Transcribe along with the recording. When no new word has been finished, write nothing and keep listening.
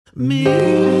Me.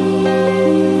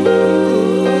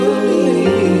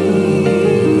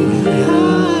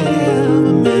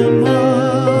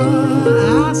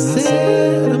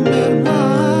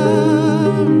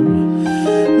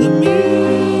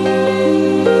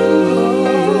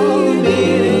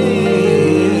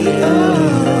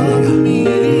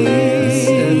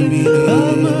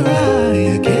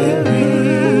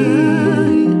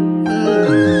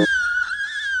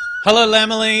 Hello,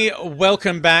 Lamely.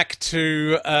 Welcome back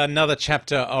to another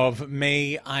chapter of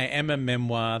Me, I Am a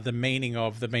Memoir, the meaning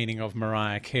of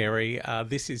Mariah Carey.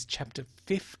 This is chapter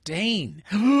 15.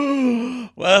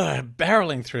 Well,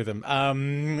 barreling through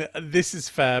them. This is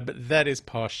Fab. That is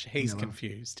Posh. He's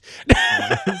confused.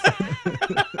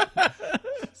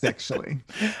 Sexually.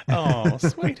 Oh,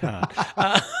 sweetheart.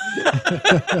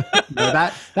 No,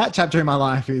 that chapter in my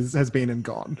life has been and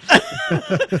gone.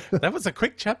 That was a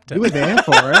quick chapter. You were there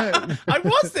for it. I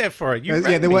was there for it. You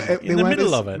there weren't in the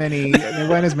middle of it. There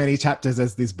weren't as many chapters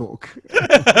as this book.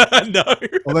 No.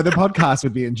 Although the podcast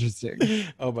would be interesting.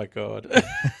 Oh my God.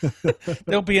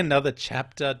 There'll be another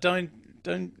chapter. Don't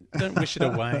wish it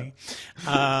away.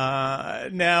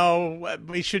 Now,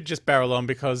 we should just barrel on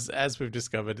because, as we've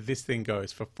discovered, this thing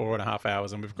goes for 4.5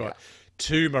 hours and we've got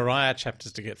two Mariah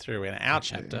chapters to get through in our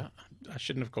chapter. I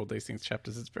shouldn't have called these things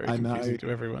chapters. It's very confusing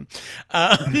to everyone.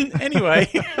 Anyway,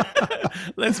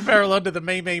 let's barrel on to the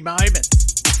me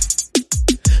moments.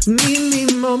 Me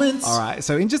moments. All right.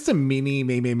 So in just a mini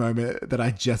me moment that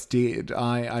I just did,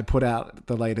 I put out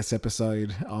the latest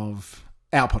episode of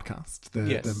our podcast,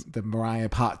 the Mariah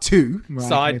Part 2.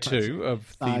 Side 2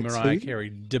 of the Mariah Carey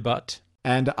debut.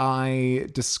 And I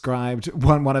described,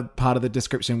 part of the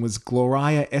description was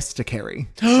Gloria Esther Carey.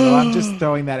 So I'm just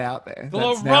throwing that out there.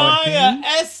 Gloria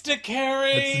Esther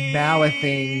Carey! It's now a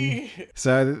thing.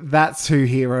 So that's who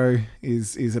Hero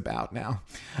is about now.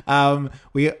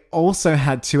 We also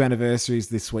had 2 anniversaries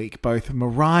this week, both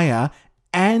Mariah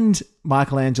and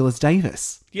Michael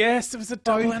Davis. Yes, it was a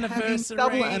double anniversary.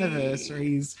 Double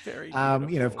anniversaries. Very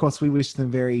beautiful. Of course, we wish them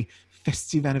very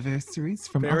festive anniversaries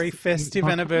from very us. Festive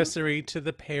anniversary to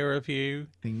the pair of you.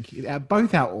 Thank you.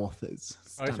 Both our authors.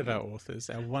 Both of our authors,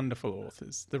 our wonderful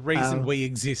authors. The reason we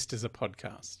exist as a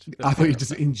podcast. I thought you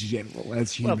just in general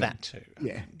as human. Well, that too.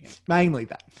 Yeah. Mainly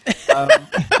that.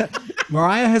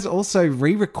 Mariah has also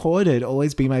re-recorded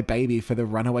Always Be My Baby for the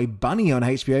Runaway Bunny on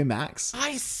HBO Max.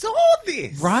 I saw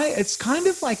this. Right? It's kind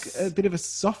of like a bit of a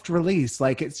soft release.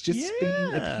 Like it's just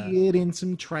appeared in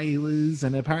some trailers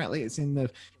and apparently it's in the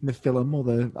film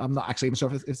or I'm not actually even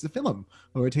sure if it's a film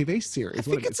or a TV series. I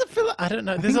think it's a film. I don't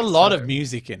know. There's a lot of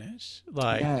music in it.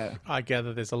 I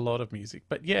gather there's a lot of music.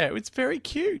 But yeah, it's very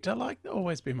cute. I like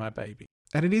Always Be My Baby.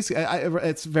 And it is,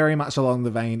 it's very much along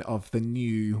the vein of the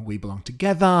new We Belong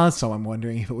Together. So I'm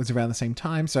wondering if it was around the same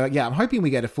time. So yeah, I'm hoping we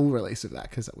get a full release of that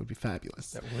because that would be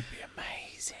fabulous. That would be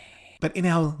amazing. But in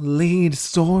our lead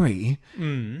story,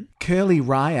 Curly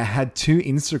Raya had 2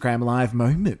 Instagram Live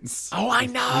moments. Oh, I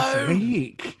know. This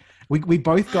week. We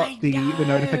both got the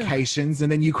notifications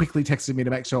and then you quickly texted me to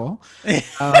make sure.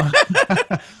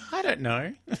 I don't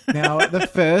know. Now, the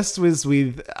first was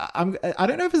with, I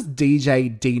don't know if it's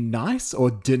DJ D Nice or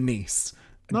Denise.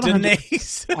 Not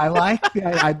Denise.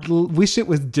 I wish it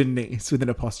was Denise with an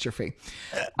apostrophe.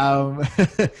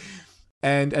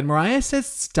 And Mariah says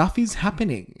stuff is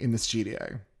happening in the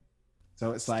studio.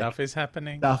 So it's like stuff is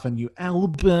happening. Stuff, a new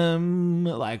album.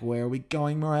 Like, where are we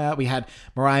going, Mariah? We had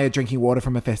Mariah drinking water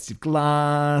from a festive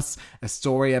glass. A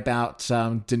story about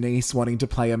Denise wanting to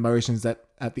play Emotions at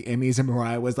the Emmys, and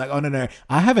Mariah was like, "Oh no,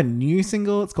 I have a new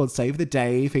single. It's called Save the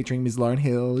Day, featuring Ms. Lauryn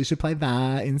Hill. You should play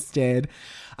that instead."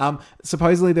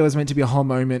 Supposedly there was meant to be a whole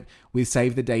moment with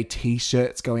Save the Day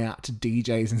t-shirts going out to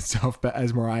DJs and stuff, but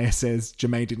as Mariah says,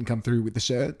 Jermaine didn't come through with the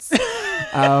shirts.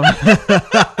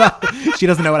 She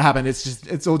doesn't know what happened.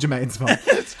 It's all Jermaine's fault.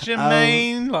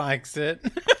 Jermaine likes it.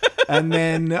 And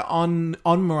then on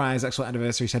Mariah's actual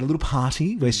anniversary, she had a little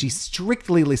party where she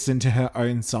strictly listened to her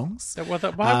own songs.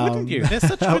 Why wouldn't you? They're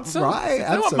such good songs. Right,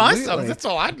 they were my songs. That's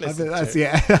all I'd listen to.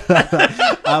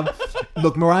 Yeah.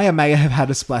 Look, Mariah may have had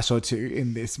a splash or 2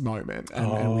 in this moment,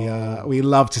 and we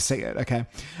love to see it. Okay.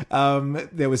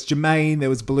 There was Jermaine. There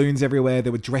was balloons everywhere.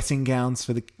 There were dressing gowns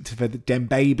for the dem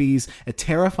babies. A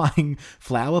terrifying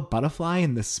flower butterfly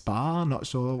in the spa. Not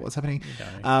sure what's happening.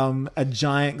 A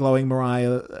giant glowing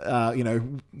Mariah.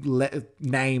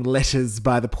 Name letters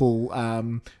by the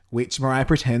pool, which Mariah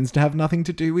pretends to have nothing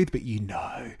to do with, but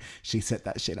she set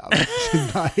that shit up.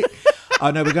 She's like,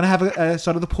 "Oh no, we're going to have a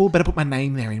shot of the pool. Better put my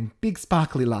name there in big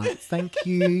sparkly lights. Thank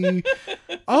you."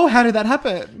 Oh, how did that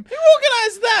happen? Who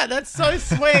organised that? That's so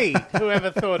sweet. Whoever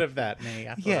thought of that? Me.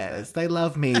 Yes, they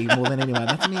love me more than anyone.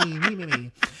 That's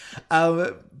me.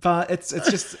 But it's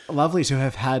just lovely to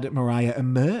have had Mariah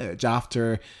emerge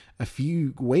after a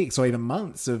few weeks or even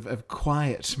months of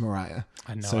quiet Mariah.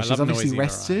 I know. So I she's love obviously noisy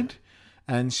rested. Mariah.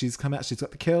 And she's come out. She's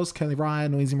got the curls, Curly Mariah,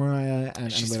 Noisy Mariah,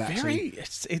 and She's we've very. actually.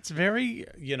 It's very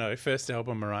first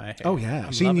album Mariah. Hair. Oh yeah,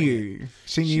 I'm she loving knew. it.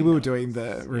 She knew we were doing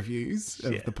the reviews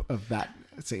of that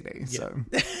CD. Yeah.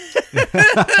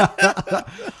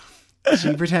 So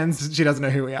she pretends she doesn't know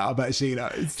who we are, but she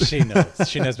knows. She knows.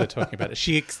 She knows we're talking about it.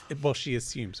 She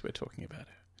assumes we're talking about it.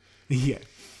 Yeah.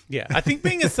 Yeah, I think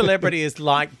being a celebrity is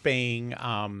like being,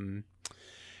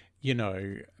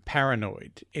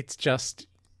 paranoid. It's just,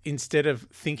 instead of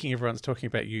thinking everyone's talking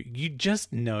about you, you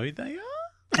just know they are.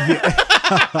 Yeah.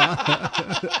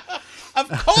 Of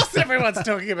course everyone's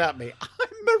talking about me. I'm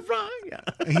Mariah.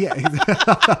 Yeah.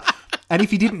 And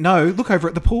if you didn't know, look over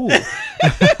at the pool.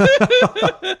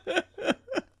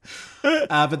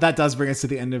 But that does bring us to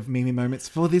the end of Mimi Moments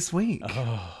for this week.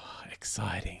 Oh,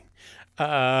 exciting.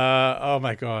 Oh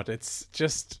my God. It's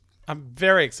just, I'm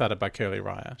very excited by Curly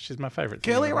Raya. She's my favorite.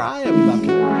 Curly Raya. We love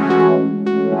Curly Raya.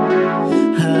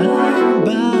 How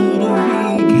about a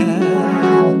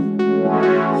recap?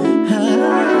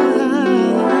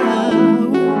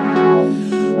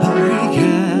 A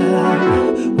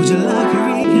recap. Would you like a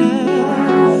recap?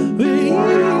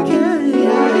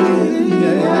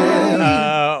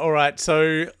 All right.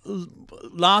 So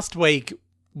last week,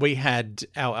 we had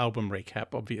our album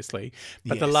recap, obviously,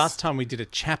 but the last time we did a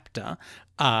chapter,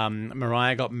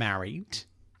 Mariah got married.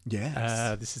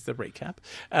 Yes. This is the recap.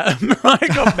 Mariah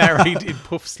got married in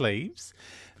puff sleeves.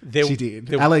 She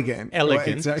did. Elegant.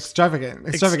 Extravagant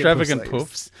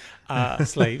puffs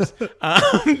sleeves.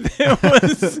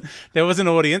 There was an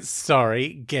audience,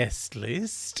 guest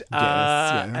list.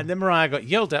 And then Mariah got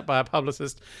yelled at by a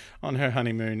publicist on her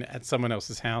honeymoon at someone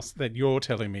else's house that you're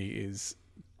telling me is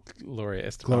Gloria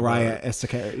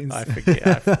Estefan. I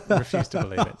forget. I refuse to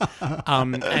believe it.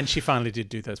 And she finally did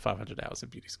do those 500 hours of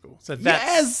beauty school. So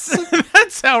that's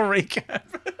that's our recap.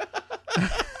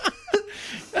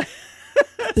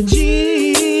 The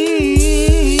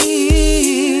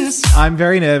gist. I'm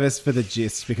very nervous for the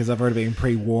gist because I've already been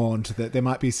pre-warned that there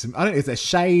might be some. I don't know. Is there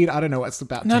shade? I don't know what's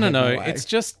about. No. It's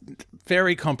just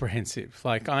very comprehensive.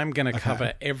 Like I'm going to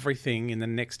cover everything in the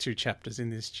next 2 chapters in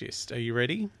this gist. Are you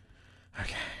ready?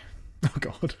 Okay. Oh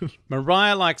God.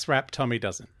 Mariah likes rap. Tommy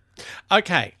doesn't.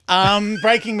 Okay.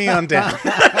 Breaking me on down.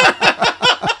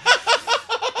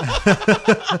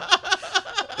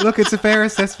 Look, it's a fair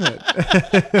assessment.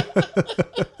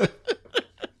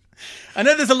 I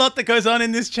know there's a lot that goes on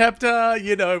in this chapter.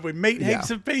 We meet heaps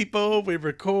of people. We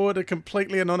record a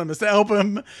completely anonymous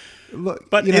album. Look,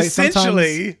 but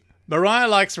essentially, Mariah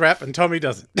likes rap and Tommy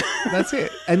doesn't. That's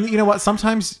it. And you know what?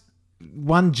 Sometimes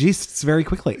one gists very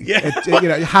quickly. Yeah.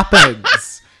 It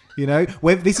happens.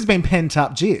 This has been pent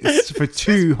up gist for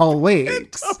 2 whole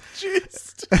weeks. Pent up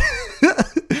gist.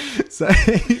 So,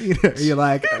 you're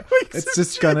like, it's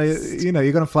just going to, you're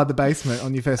going to flood the basement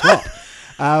on your first walk.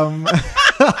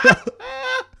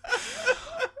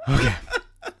 Okay.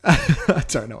 I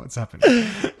don't know what's happening.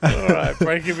 All right,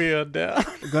 breaking me on down.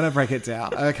 I'm going to break it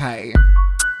down. Okay.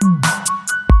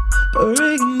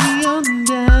 Breaking me on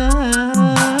down.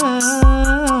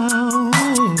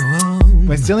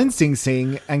 We're still in Sing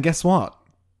Sing, and guess what?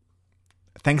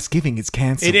 Thanksgiving is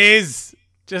cancelled. It is.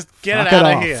 Just get it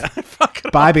out of here. Fuck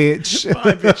it Bye, off. bitch.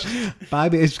 Bye, bitch. Bye,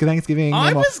 bitch. Good Thanksgiving.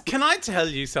 Can I tell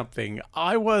you something?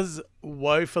 I was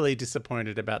woefully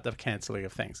disappointed about the cancelling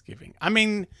of Thanksgiving. I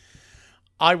mean,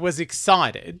 I was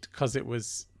excited because it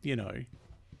was,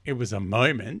 it was a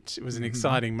moment. It was an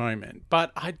exciting moment.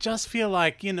 But I just feel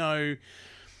like, Oprah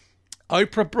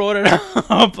brought it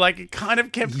up. Like, it kind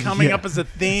of kept coming up as a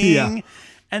thing. Yeah.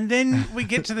 And then we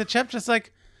get to the chapter. It's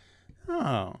like,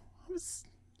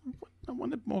 I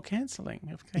wanted more cancelling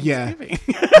of Thanksgiving.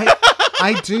 Yeah.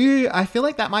 I do. I feel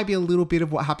like that might be a little bit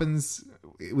of what happens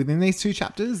within these 2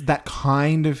 chapters. That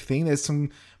kind of thing. There's some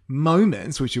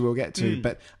moments, which you will get to,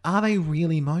 but are they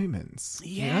really moments?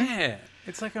 Yeah.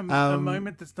 It's like a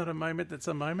moment that's not a moment that's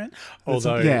a moment.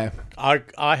 Although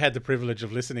I had the privilege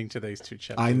of listening to these 2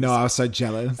 chapters. I know, I was so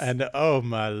jealous. And oh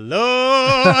my Lord.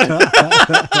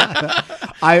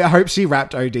 I hope she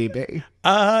rapped ODB.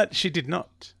 She did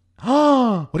not.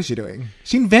 Oh, what is she doing?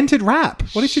 She invented rap.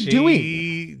 What is she doing?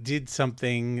 She did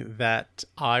something that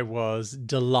I was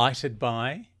delighted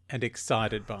by and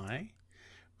excited by,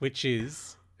 which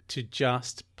is to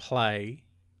just play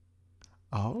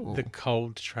the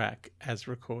cold track as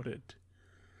recorded.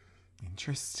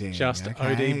 Interesting. Just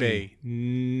ODB,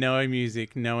 no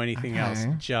music, no anything else.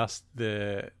 She's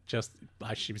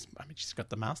got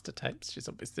the master tapes. She's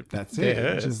obviously that's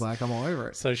it. She's like, I'm all over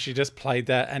it. So she just played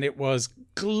that, and it was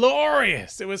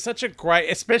glorious. It was such a great,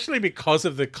 especially because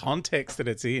of the context that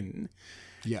it's in.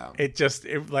 Yeah, it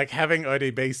like having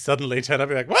ODB suddenly turn up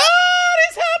and be like, what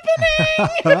is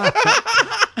happening?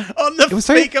 On the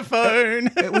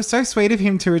speakerphone. It was so sweet of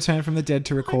him to return from the dead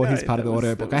to record his part of the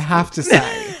audiobook. I have to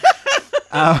say.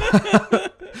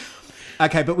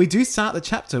 Okay, but we do start the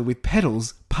chapter with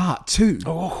Petals Part 2.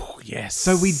 Oh, yes.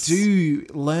 So we do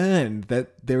learn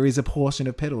that there is a portion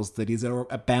of Petals that is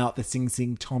about the Sing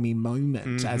Sing Tommy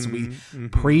moment, as we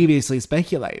previously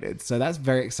speculated. So that's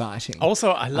very exciting. Also,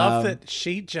 I love that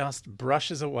she just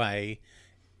brushes away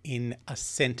in a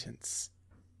sentence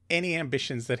any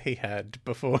ambitions that he had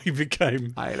before he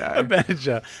became a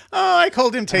manager. Oh, I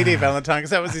called him TD Valentine because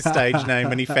that was his stage name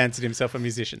when he fancied himself a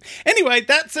musician. Anyway,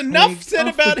 that's enough said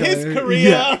about his career.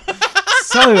 Yeah.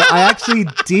 So I actually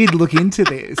did look into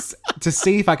this to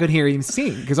see if I could hear him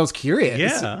sing because I was curious.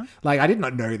 Yeah. Like, I did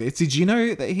not know this. Did you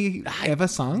know that he ever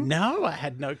sung? No, I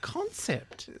had no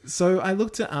concept. So I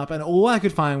looked it up and all I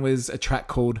could find was a track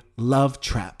called Love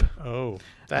Trap. Oh.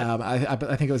 I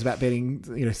think it was about being,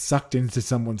 sucked into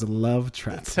someone's love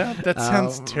trap. That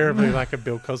sounds terribly like a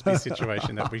Bill Cosby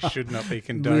situation that we should not be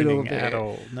condoning at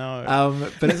all. No.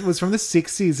 But it was from the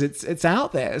 60s. It's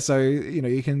out there, so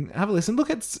you can have a listen. Look,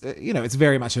 it's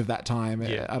very much of that time.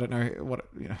 Yeah. I don't know what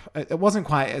it wasn't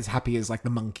quite as happy as like the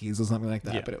Monkees or something like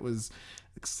that, but it was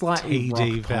slightly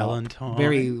TD rock Valentine, pop,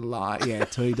 very light. Yeah,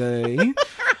 TD.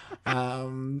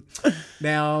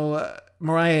 Now,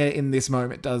 Mariah in this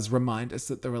moment does remind us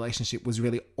that the relationship was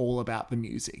really all about the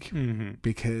music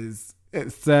because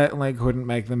it certainly couldn't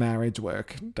make the marriage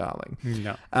work, darling.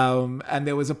 No. And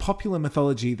there was a popular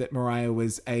mythology that Mariah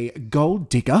was a gold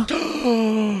digger.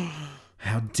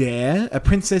 How dare a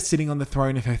princess sitting on the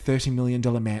throne of her $30 million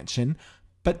mansion.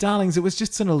 But darlings, it was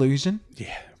just an illusion.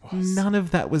 Yeah, it was. None of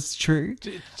that was true.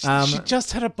 She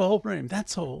just had a ballroom,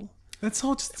 that's all. That's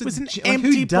all just... It was an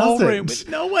empty ballroom with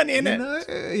no one in it.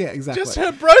 Yeah, exactly. Just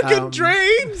her broken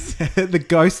dreams. The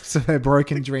ghosts of her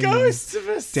broken dreams. Ghosts of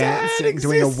her sad dancing,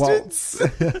 doing a waltz.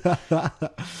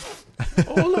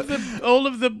 all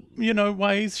of the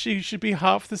ways she should be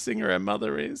half the singer her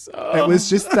mother is. Oh. It was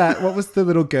just that. What was the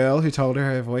little girl who told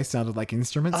her voice sounded like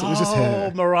instruments? It was just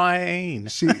her. Mariah Ean.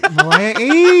 Mariah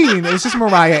Ean. It was just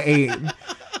Mariah Ean.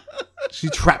 She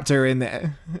trapped her in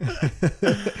there.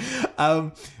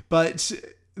 But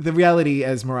the reality,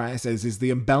 as Mariah says, is the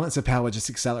imbalance of power just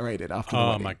accelerated after the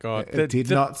wedding. My God. It did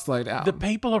not slow down. The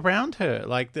people around her,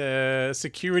 like the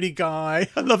security guy.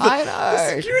 I love that. I know.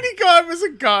 The security guy was a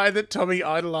guy that Tommy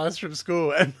idolized from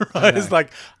school. And Mariah's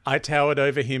like, I towered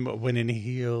over him when in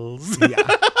heels.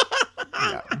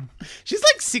 Yeah. She's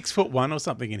like 6'1" or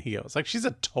something in heels. Like she's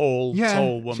a tall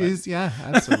woman. She's,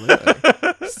 absolutely.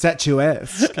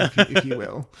 Statuesque, if you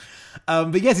will.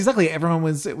 But yes, exactly. Everyone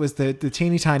was. It was the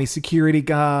teeny tiny security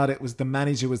guard. It was the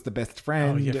manager. Was the best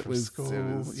friend. It was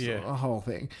a whole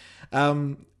thing.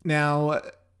 Now,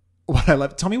 what I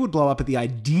love, Tommy would blow up at the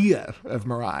idea of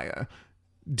Mariah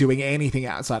doing anything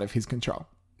outside of his control.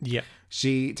 Yeah.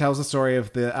 She tells the story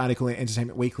of the article in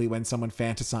Entertainment Weekly when someone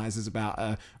fantasizes about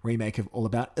a remake of All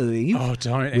About Eve. Oh,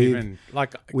 don't even.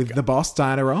 Like with the boss,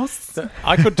 Diana Ross.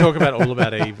 I could talk about All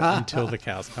About Eve until the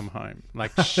cows come home.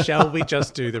 Like, shall we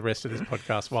just do the rest of this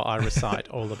podcast while I recite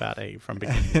All About Eve from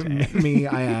beginning to end? Me,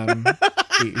 I am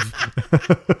Eve.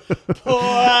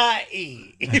 Poor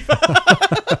Eve.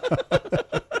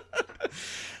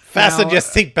 Fasten your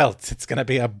seatbelts. It's going to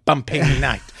be a bumpy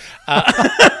night.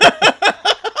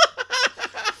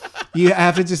 You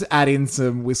have to just add in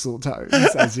some whistle tones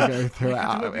as you go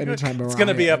throughout. Anytime Mariah it's going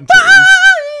to be a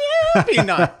happy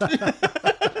night.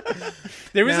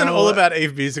 There is an All About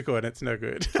Eve musical and it's no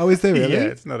good. Oh, is there really? Yeah,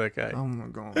 it's not okay. Oh my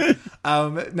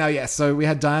God. So we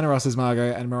had Diana Ross as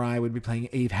Margot and Mariah would be playing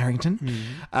Eve Harrington.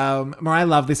 Mariah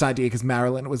loved this idea because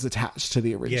Marilyn was attached to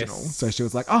the original. Yes. So she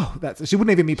was like, she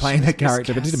wouldn't even be playing that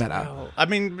character, but it didn't matter. I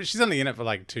mean, she's only in it for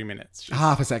like 2 minutes.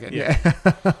 Half a second, yeah.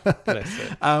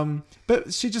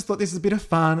 But she just thought this is a bit of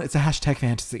fun. It's a hashtag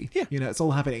fantasy. Yeah. It's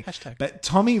all happening. Hashtag. But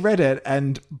Tommy read it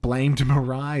and blamed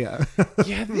Mariah.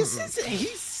 Yeah,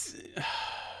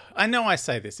 I know I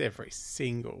say this every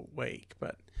single week,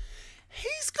 but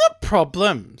he's got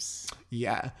problems.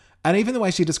 Yeah. And even the way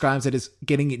she describes it is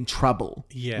getting in trouble.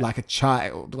 Yeah. Like a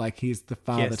child. Like he's the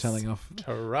father telling off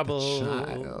trouble.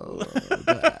 The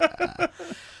child.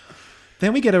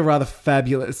 Then we get a rather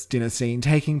fabulous dinner scene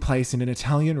taking place in an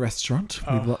Italian restaurant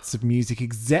with lots of music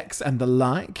execs and the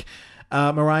like.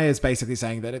 Mariah is basically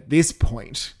saying that at this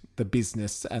point, the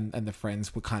business and the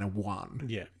friends were kind of one.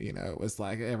 Yeah. You know, it was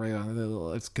like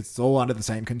everyone, it's all under the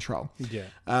same control. Yeah.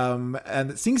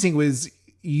 And Sing Sing was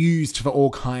used for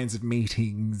all kinds of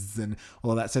meetings and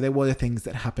all of that. So there were things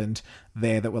that happened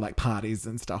there that were like parties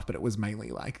and stuff, but it was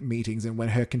mainly like meetings. And when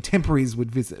her contemporaries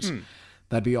would visit,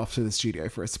 they'd be off to the studio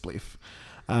for a spliff.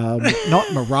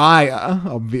 Not Mariah,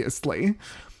 obviously. She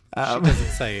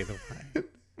doesn't say either way.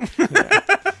 Yeah.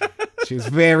 She was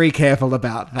very careful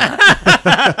about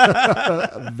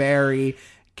that. Very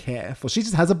careful. She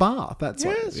just has a bath. That's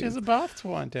what it is. She has a bath to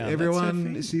wind down.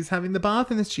 Everyone, she's having the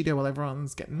bath in the studio while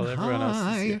everyone's getting high. Everyone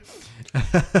else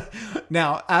is,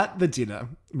 Now, at the dinner,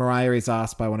 Mariah is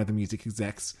asked by one of the music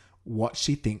execs what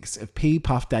she thinks of P.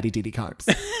 Puff Daddy Diddy Combs.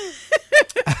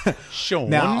 Sean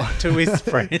to his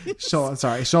friend.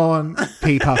 Sean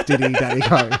P. Puff Diddy Daddy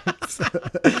Combs.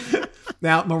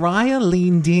 Now, Mariah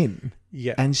leaned in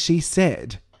and she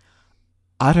said,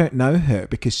 I don't know her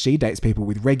because she dates people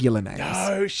with regular names.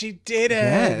 No, she didn't.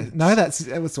 Yeah. No,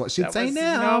 that was what she'd say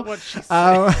now. Not what she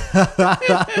said.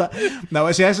 No,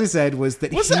 what she actually said was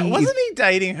that wasn't he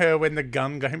dating her when the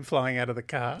gun came flying out of the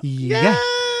car? Yeah.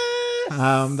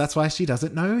 That's why she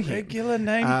doesn't know him. Regular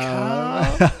name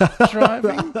car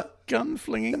driving, gun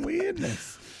flinging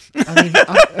weirdness. I mean,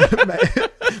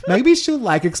 maybe she'll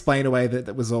like explain away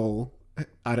that was all,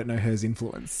 I don't know, her's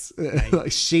influence.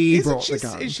 Like she brought the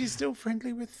gun. Is she still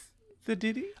friendly with the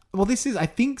Diddy? Well, I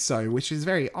think so, which is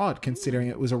very odd considering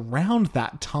it was around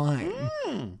that time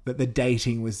that the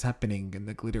dating was happening and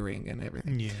the glittering and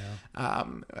everything. Yeah.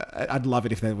 I'd love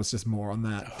it if there was just more on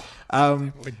that.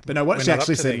 But no, what she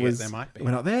actually said was, there might be.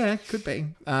 We're not there, could be.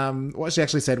 What she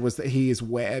actually said was that he is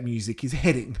where music is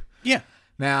heading. Yeah.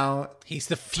 Now, he's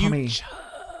the future.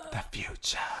 The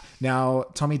future. Now,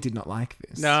 Tommy did not like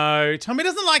this. No, Tommy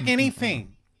doesn't like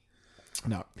anything.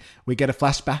 No. We get a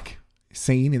flashback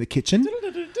scene in the kitchen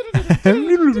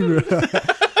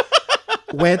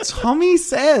where Tommy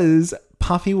says,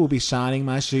 Puffy will be shining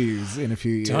my shoes in a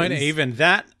few years. Don't even.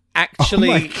 That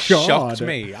actually shocked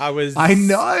me. I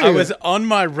know. I was on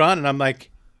my run and I'm like,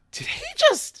 did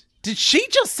she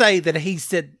just say that he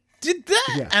said, did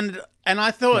that? Yeah. And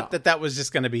I thought that was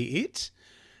just going to be it.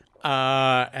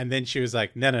 And then she was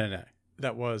like, no.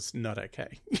 That was not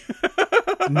okay.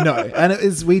 No. And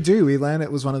we learned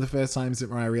it was one of the first times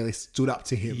that Mariah really stood up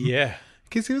to him. Yeah.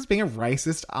 Because he was being a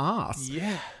racist ass.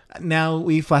 Yeah. Now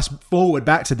we flash forward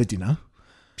back to the dinner.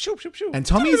 And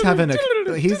Tommy's having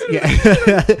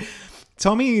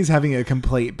Tommy's having a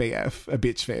complete BF, a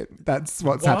bitch fit. That's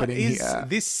what's happening here.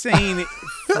 This scene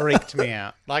freaked me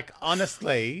out. Like,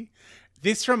 honestly,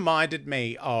 this reminded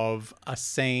me of a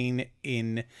scene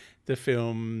in the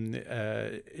film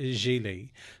Gigli,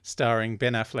 starring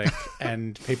Ben Affleck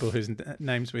and people whose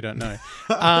names we don't know.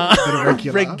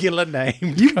 Regular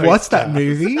named. You've watched that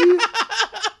movie?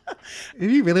 Have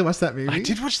you really watched that movie? I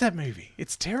did watch that movie.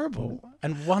 It's terrible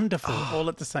and wonderful all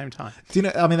at the same time. Do you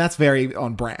know? I mean, that's very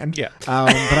on brand. Yeah. But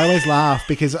I always laugh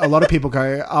because a lot of people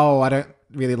go, "Oh, I don't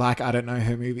really like I don't know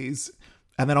her movies."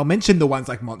 And then I'll mention the ones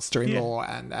like Monster in Law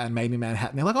and Made in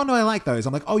Manhattan. They're like, oh, no, I like those.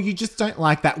 I'm like, oh, you just don't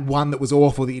like that one that was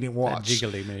awful that you didn't watch. That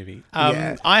Gigli movie.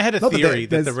 I had a theory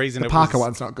that the reason the Parker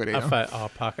one's not good either.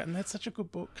 Parker. And that's such a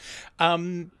good book.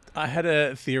 I had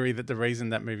a theory that the reason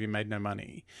that movie made no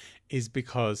money is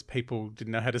because people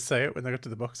didn't know how to say it when they got to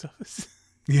the box office.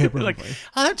 Yeah, probably. Like,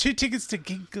 I have 2 tickets to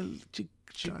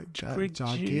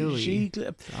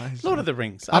Lord of the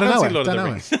Rings. I don't know. Lord of the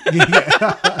Rings.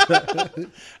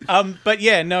 But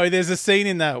yeah, no, there's a scene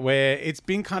in that where it's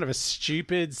been kind of a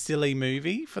stupid, silly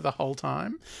movie for the whole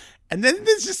time. And then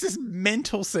there's just this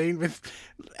mental scene with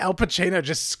Al Pacino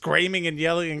just screaming and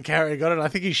yelling and carrying on. And I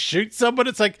think he shoots someone.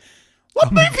 It's like,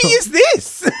 what movie is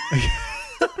this?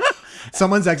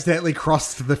 Someone's accidentally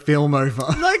crossed the film over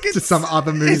to some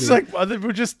other movie. It's like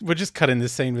we're just cutting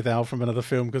this scene with Al from another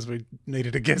film because we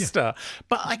needed a guest star.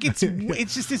 But like it's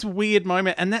just this weird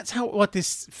moment, and that's what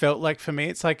this felt like for me.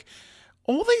 It's like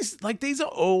all these are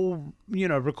all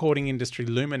recording industry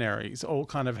luminaries, all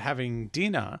kind of having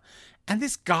dinner, and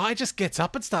this guy just gets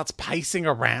up and starts pacing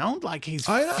around like he's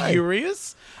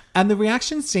furious. And the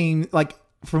reaction scene, like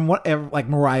from whatever like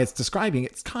Mariah's describing,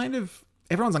 it's kind of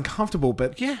everyone's uncomfortable,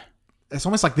 but yeah. It's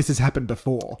almost like this has happened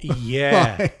before.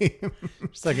 Yeah.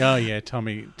 It's like, oh, yeah,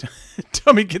 Tommy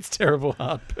gets terrible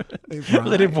heartburn. Right.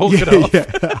 Let him walk it off.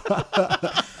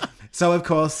 Yeah. So, of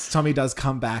course, Tommy does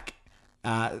come back,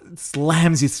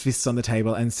 slams his fists on the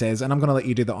table and says, and I'm going to let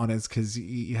you do the honors because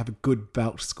you have a good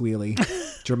belt squealy,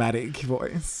 dramatic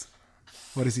voice.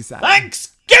 What does he say?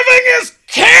 Thanksgiving is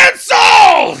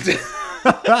cancelled!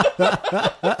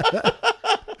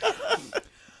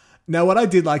 Now, what I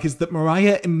did like is that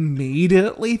Mariah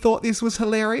immediately thought this was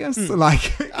hilarious,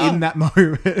 like in that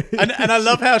moment. And I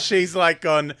love how she's like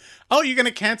gone, oh, you're going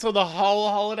to cancel the whole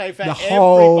holiday for everybody,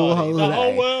 holiday. the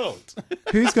whole world.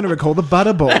 Who's going to recall the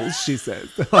Butterballs, she says.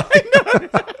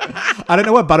 I don't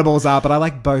know what Butterballs are, but I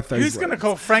like both those Who's going to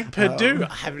call Frank Perdue?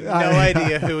 I have no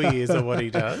idea who he is or what he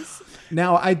does.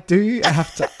 Now, I do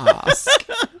have to ask,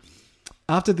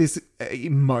 after this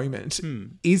moment,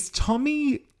 is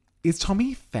Tommy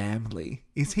family?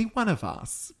 Is he one of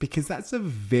us? Because that's a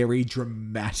very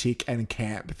dramatic and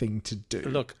camp thing to do.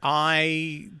 Look,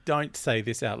 I don't say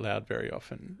this out loud very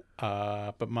often,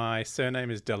 but my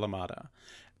surname is Delamata,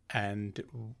 and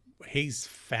he's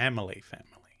family.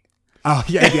 Oh,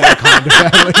 yeah, kind of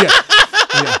family,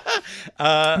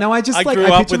 yeah. No, I grew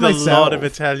up with a lot of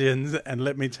Italians, and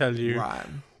let me tell you, right.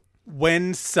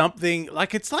 When something,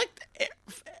 like, it's like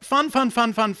fun,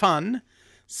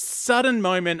 sudden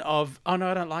moment of, oh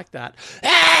no, I don't like that.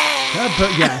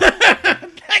 But yeah.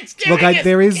 Thanksgiving Look,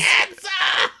 cancelled!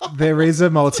 there is a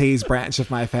Maltese branch of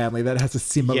my family that has a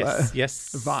similar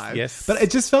vibe. Yes. But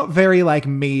it just felt very like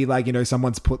me, like, you know,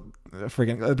 someone's put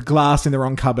friggin' glass in the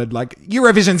wrong cupboard, like,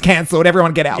 Eurovision's cancelled,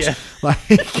 everyone get out. Yeah. Like,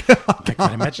 I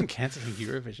can imagine cancelling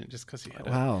Eurovision just because you had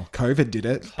COVID did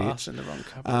it. Glass in the wrong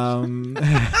cupboard.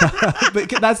 But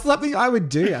that's something I would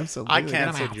do, absolutely. I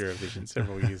cancelled Eurovision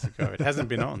several years ago. It hasn't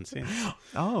been on since.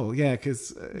 Oh, yeah,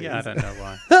 because... I don't know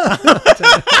why.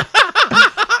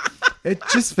 It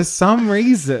just, for some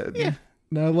reason... Yeah.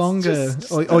 No longer.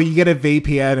 Or you get a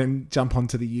VPN and jump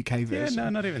onto the UK version. Yeah, no,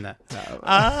 not even that.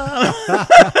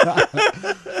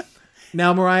 No.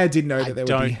 Now, Mariah did know that there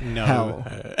would be hell.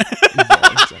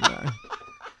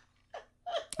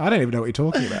 I don't even know what you're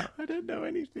talking about. I don't know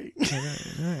anything. I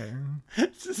don't know.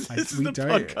 This is the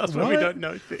podcast where we don't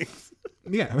know things.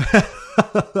 Yeah.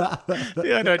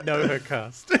 I don't know her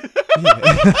cast.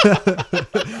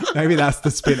 Maybe that's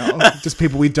the spin-off. Just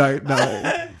people we don't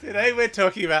know. Today we're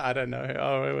talking about, I don't know.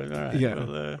 Oh, all right. Yeah.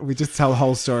 Well, we just tell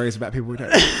whole stories about people we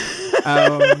don't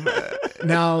know.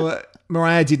 Now,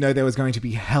 Mariah did know there was going to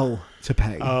be hell to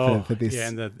pay for this. Yeah,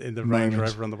 in the Range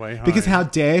Rover on the way home. Because how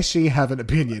dare she have an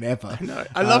opinion ever? No,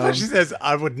 I love how she says,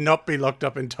 I would not be locked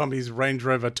up in Tommy's Range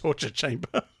Rover torture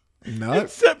chamber. No. And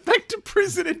sent back to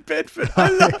prison in Bedford.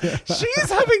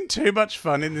 She's having too much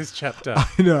fun in this chapter.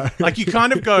 I know. Like, you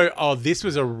kind of go, oh, this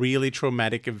was a really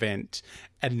traumatic event,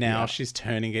 and now she's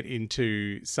turning it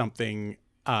into something,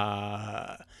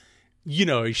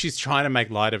 she's trying to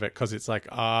make light of it because it's like,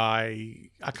 I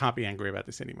can't be angry about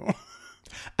this anymore.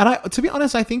 And to be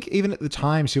honest, I think even at the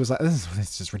time she was like, this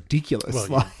is just ridiculous.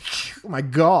 Well, like, oh my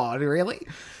God, really?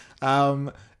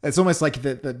 It's almost like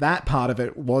that part of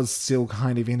it was still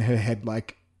kind of in her head,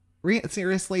 like,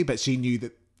 seriously, but she knew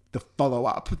that the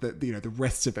follow-up, that, the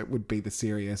rest of it would be the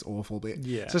serious, awful bit.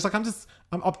 Yeah. So it's like,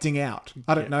 I'm opting out.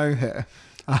 I don't know her.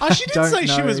 She did say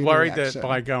she was worried that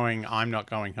by going, I'm not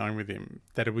going home with him,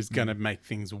 that it was going to make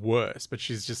things worse. But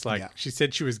she's just like, she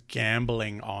said she was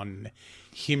gambling on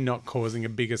him not causing a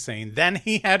bigger scene than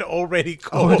he had already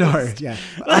caused. Oh, no, yeah.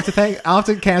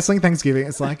 After cancelling Thanksgiving,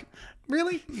 it's like,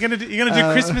 really? You're gonna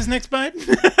do Christmas next, babe?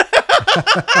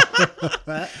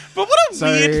 But what a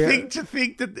weird thing to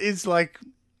think that is like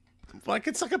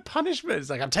it's like a punishment. It's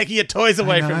like, I'm taking your toys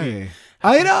away from you.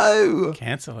 I know.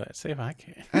 Cancel it. See if I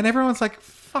can. And everyone's like,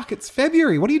 fuck, it's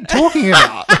February. What are you talking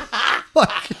about?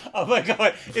 Oh my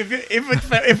God.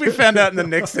 If we found out in the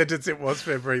next sentence it was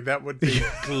February, that would be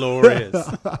glorious.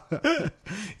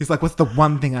 He's like, what's the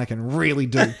one thing I can really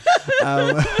do?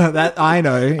 That I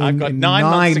know. I've got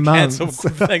 9 months to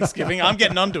cancel Thanksgiving. I'm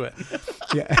getting onto it.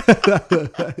 Yeah.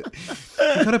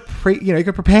 You got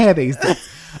to prepare these things.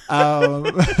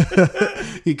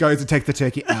 He goes and takes the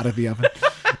turkey out of the oven.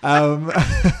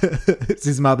 It's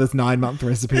his mother's 9-month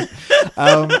recipe.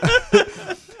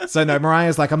 So no,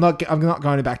 Mariah's like, I'm not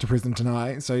going back to prison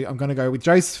tonight. So I'm going to go with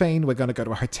Josephine. We're going to go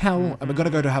to a hotel and we're going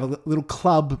to go to have a little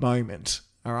club moment.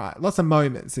 All right. Lots of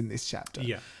moments in this chapter.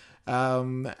 Yeah.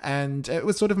 And it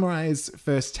was sort of Mariah's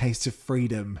first taste of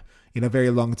freedom in a very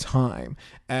long time.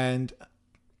 And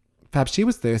perhaps she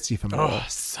was thirsty for more. Oh,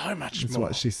 so much more. That's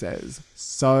what she says.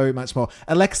 So much more.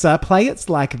 Alexa, play It's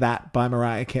Like That by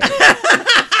Mariah Carey.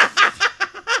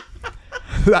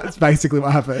 That's basically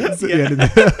what happens at the end of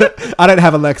the... I don't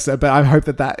have Alexa, but I hope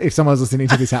that if someone's listening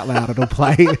to this out loud, it'll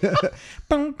play.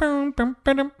 Them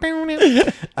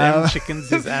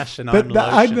chickens is ash and I'm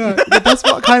lotion. I know. But that's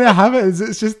what kind of happens.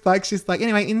 It's just like, she's like,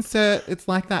 anyway, insert It's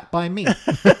Like That by me.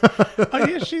 Oh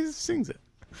yeah, she sings it.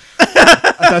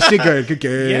 Does she go? Good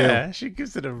girl. Yeah, she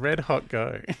gives it a red hot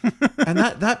go. And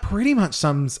that pretty much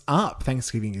sums up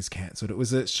Thanksgiving is cancelled. It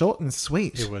was short and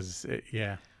sweet. It was,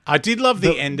 yeah. I did love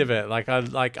the end of it. Like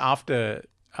after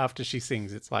she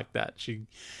sings, it's like that. She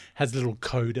has a little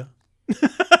coda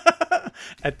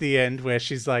at the end where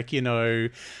she's like, you know,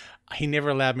 he never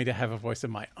allowed me to have a voice of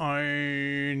my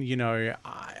own. You know,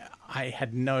 I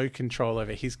had no control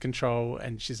over his control.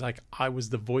 And she's like, I was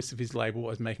the voice of his label. I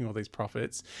was making all these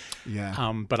profits.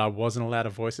 Yeah. But I wasn't allowed a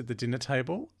voice at the dinner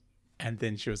table. And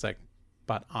then she was like,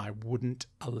 but I wouldn't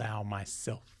allow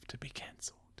myself to be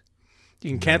cancelled. You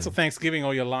can cancel Thanksgiving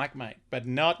all you like, mate, but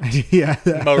not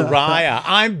Mariah.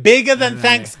 I'm bigger than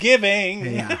Thanksgiving.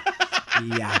 Yeah.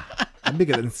 I'm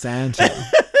bigger than Santa.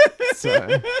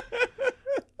 So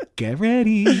get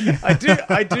ready. I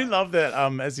do love that,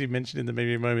 as you mentioned in the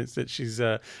Mimi Moments, that she's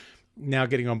now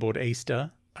getting on board Easter.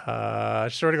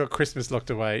 She's already got Christmas locked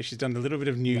away. She's done a little bit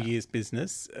of New Year's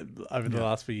business over the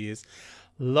last few years.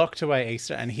 Locked away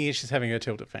Easter, and here she's having her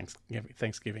tilt at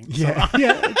Thanksgiving. Yeah, so,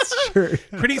 it's true.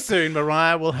 Pretty soon,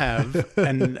 Mariah will have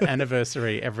an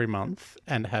anniversary every month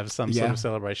and have some sort of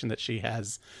celebration that she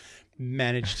has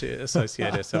managed to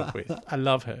associate herself with. I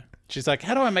love her. She's like,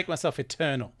 how do I make myself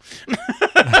eternal?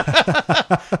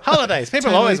 Holidays.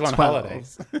 People always want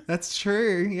holidays. That's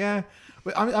true, yeah.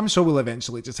 I'm sure we'll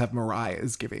eventually just have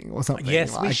Mariah's Giving or something.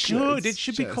 Yes, like we should. this. It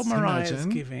should be called Mariah's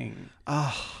Giving.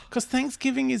 Because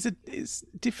Thanksgiving is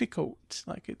difficult.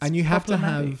 Like it's and you have to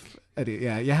have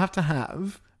you have to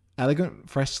have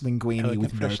elegant fresh linguine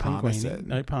with no parmesan.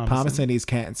 No parmesan. Parmesan is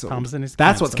cancelled. That's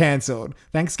cancelled. What's cancelled.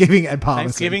 Thanksgiving and parmesan.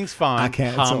 Thanksgiving's fine.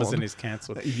 Parmesan is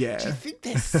cancelled. Yeah. Do you think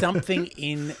there's something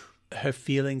in her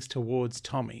feelings towards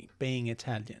Tommy being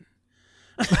Italian?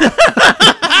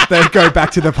 They go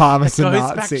back to the parmesan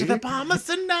Nazi. Back to the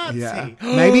parmesan Nazi. Yeah.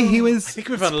 Maybe he was. I think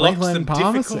we've unlocked some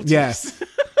parmesan. Yes.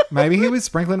 Maybe he was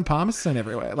sprinkling parmesan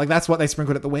everywhere. Like that's what they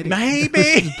sprinkled at the wedding.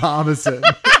 Maybe parmesan.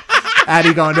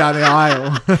 Addie going down the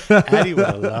aisle. Addie would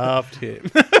have loved him.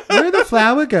 Where are the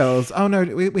flower girls? Oh no,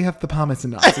 we have the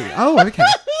parmesan Nazi. Oh, okay.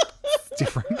 It's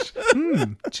different.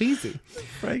 Cheesy.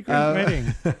 Fragrant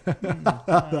wedding.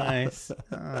 Nice.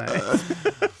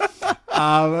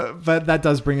 But that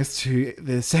does bring us to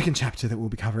the second chapter that we'll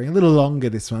be covering. A little longer,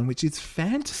 this one, which is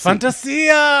fantasy.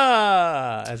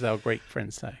 Fantasia, as our Greek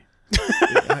friends say.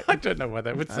 I don't know why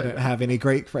they would say I don't have any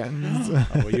Greek friends.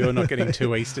 Well, you're not getting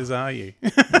 2 Easters, are you?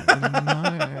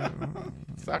 No.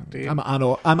 Sucked in. I'm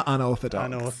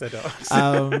unorthodox.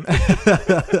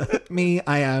 Me,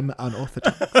 I am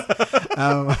unorthodox.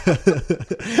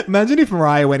 Imagine if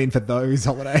Mariah went in for those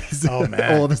holidays. Oh,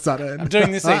 man. All of a sudden. I'm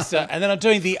doing this Easter, and then I'm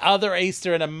doing the other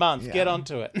Easter in a month. Yeah. Get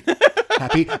onto it.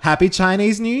 Happy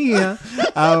Chinese New Year.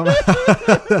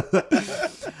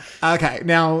 Okay,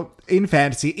 now in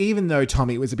fantasy, even though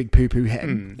Tommy was a big poo-poo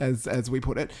head, as we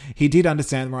put it, he did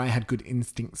understand Mariah had good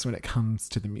instincts when it comes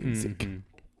to the music. Mm-hmm.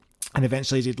 And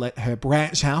eventually did let her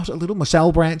branch out a little,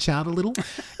 Michelle branch out a little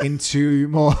into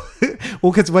more...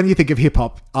 well, because when you think of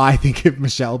hip-hop, I think of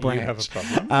Michelle Branch. You have a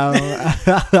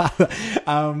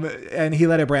problem. And he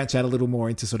let her branch out a little more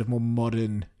into sort of more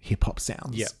modern hip-hop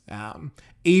sounds. Yeah.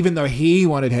 Even though he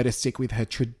wanted her to stick with her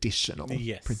traditional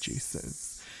producers.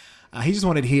 He just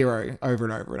wanted Hero over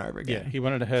and over and over again. Yeah, he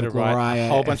wanted her to write a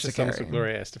whole bunch of songs for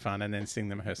Gloria Estefan and then sing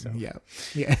them herself. Yeah.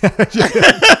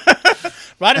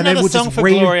 Write another song for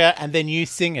Gloria and then you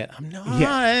sing it. I'm not.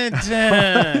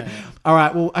 Yeah. All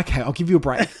right, well, okay, I'll give you a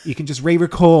break. You can just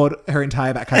re-record her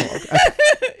entire back catalogue. Okay.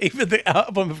 Even the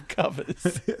album of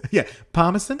covers. Yeah,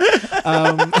 Parmesan.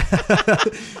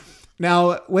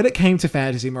 Now, when it came to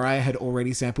fantasy, Mariah had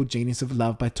already sampled Genius of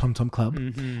Love by Tom Tom Club.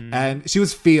 Mm-hmm. And she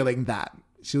was feeling that.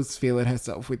 She was feeling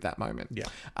herself with that moment. Yeah.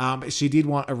 She did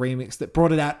want a remix that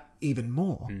brought it out even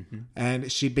more. Mm-hmm.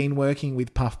 And she'd been working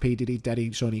with Puff P, Diddy,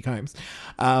 Daddy, Shawnee Combs,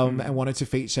 and wanted to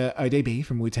feature ODB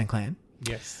from Wu-Tang Clan.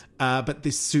 Yes. But the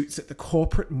suits at the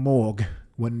corporate morgue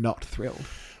were not thrilled.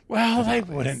 Well, they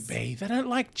wouldn't be. They don't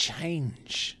like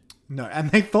change. No,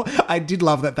 and they thought, I did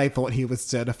love that they thought he was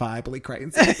certifiably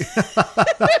crazy.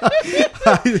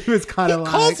 He was kind of like...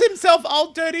 He calls himself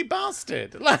Old Dirty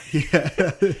Bastard. Like,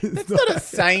 that's not a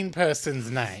sane person's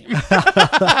name.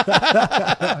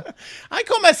 I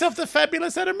call myself the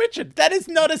Fabulous Adam Richard. That is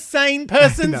not a sane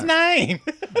person's name.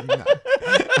 No.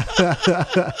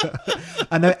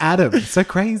 I know Adam. So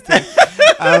crazy.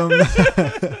 I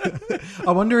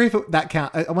wonder if that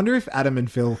count. I wonder if Adam and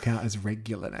Phil count as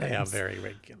regular names. They are very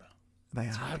regular.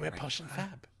 That's why we're posh and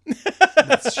fab.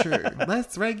 That's true.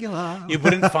 That's regular. You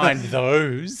wouldn't find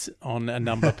those on a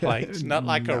number plate. Not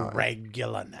like a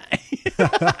regular name.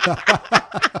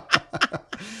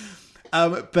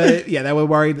 But yeah, they were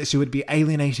worried that she would be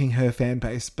alienating her fan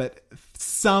base. But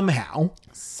somehow,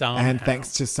 and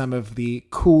thanks to some of the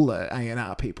cooler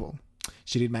A&R people,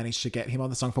 she did manage to get him on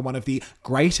the song for one of the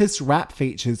greatest rap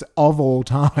features of all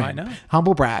time. I know.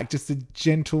 Humble brag, just a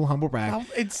gentle humble brag.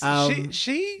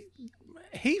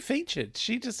 He featured.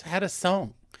 She just had a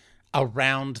song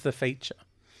around the feature.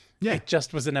 Yeah. It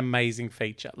just was an amazing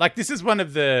feature. Like this is one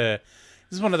of those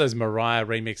Mariah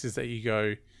remixes that you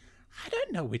go, I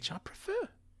don't know which I prefer.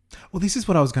 Well, this is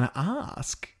what I was going to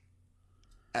ask.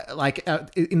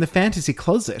 In the fantasy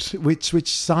closet, which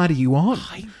side are you on?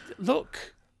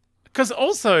 Look, because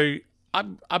also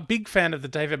I'm a big fan of the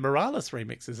David Morales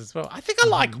remixes as well. I think I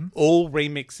like all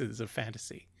remixes of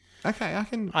fantasy. Okay, I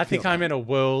think I'm in a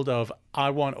world of I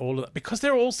want all of that because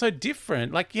they're all so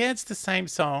different. Like, yeah, it's the same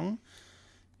song,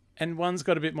 and one's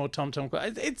got a bit more tom-tom.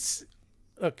 It's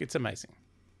amazing.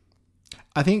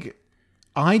 I think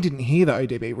I didn't hear the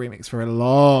ODB remix for a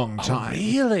long time. Oh,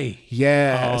 really?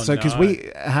 Yeah. Oh, so because we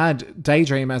had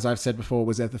Daydream, as I've said before,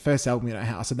 was the first album in our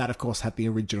house, and that of course had the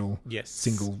original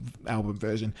single album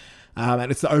version,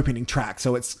 and it's the opening track.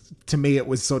 So to me it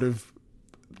was sort of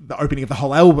the opening of the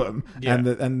whole album,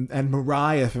 and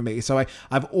Mariah for me. So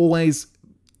I've always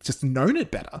just known it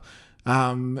better.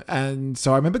 And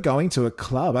so I remember going to a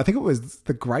club. I think it was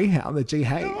the Greyhound, the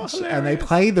GH, and they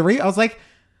played I was like,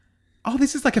 oh,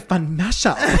 this is like a fun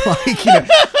mashup.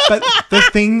 But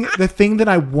the thing that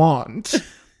I want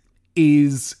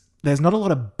is there's not a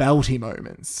lot of belty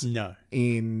moments. No.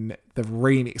 In the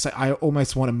remix. So I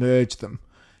almost want to merge them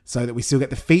so that we still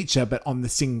get the feature, but on the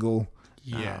single.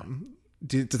 Yeah.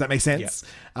 Does that make sense?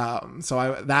 Yeah.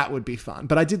 That would be fun.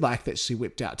 But I did like that she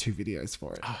whipped out 2 videos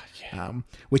for it. Oh, yeah.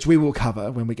 Which we will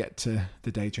cover when we get to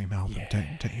the Daydream album.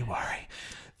 Yeah. Don't you worry.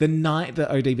 The night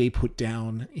that ODB put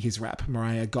down his rap,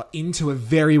 Mariah got into a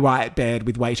very white bed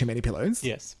with way too many pillows.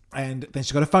 Yes. And then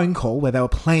she got a phone call where they were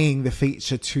playing the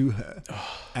feature to her.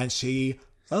 And she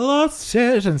lost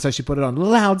it. And so she put it on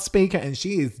loudspeaker and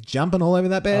she is jumping all over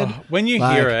that bed. When you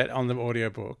hear it on the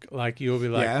audiobook, you'll be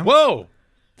like, whoa,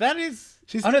 that is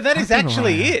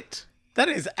actually it. That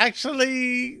is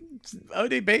actually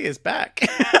ODB is back.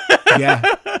 Yeah.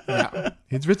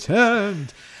 It's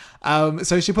returned.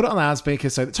 So she put it on loudspeaker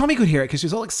so that Tommy could hear it because she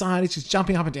was all excited. She's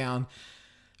jumping up and down.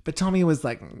 But Tommy was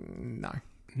like, no,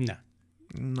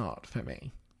 not for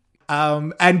me.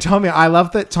 And Tommy, I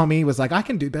love that Tommy was like, I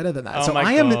can do better than that. Oh so my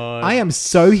God. I am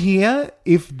so here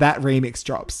if that remix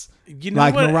drops. You know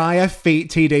what? Mariah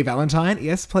feat TD Valentine.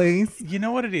 Yes, please. You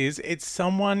know what it is? It's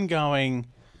someone going,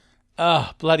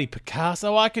 oh, bloody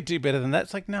Picasso, I could do better than that.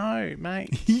 It's like, no,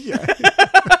 mate. Yeah.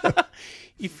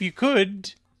 If you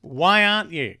could, why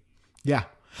aren't you? Yeah.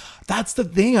 That's the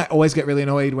thing. I always get really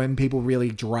annoyed when people really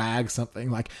drag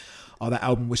something like, oh, that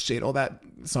album was shit or that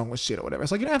song was shit or whatever.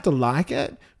 It's like, you don't have to like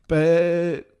it,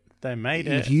 but they made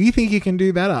it. If you think you can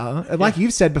do better, like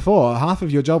you've said before, half of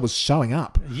your job was showing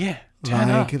up. Yeah.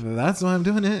 Turn up. That's why I'm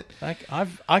doing it. Like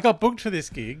I got booked for this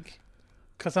gig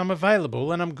because I'm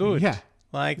available and I'm good. Yeah.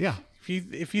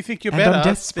 If you think you're and better, I'm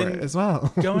desperate as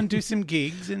well. Go and do some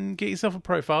gigs and get yourself a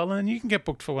profile, and you can get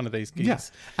booked for one of these gigs. Yeah.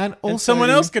 And also,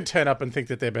 someone else can turn up and think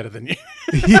that they're better than you.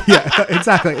 Yeah,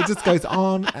 exactly. It just goes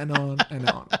on and on and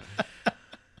on.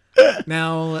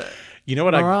 Now, you know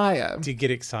what Mariah I did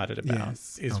get excited about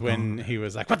is when he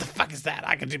was like, "What the fuck is that?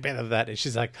 I can do better than that." And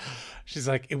she's like,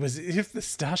 "It was as if the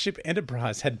Starship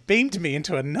Enterprise had beamed me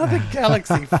into another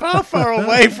galaxy far, far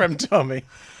away from Tommy."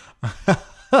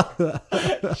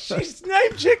 She's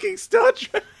name checking Star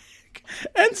Trek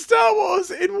and Star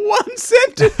Wars in one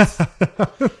sentence.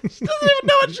 She doesn't even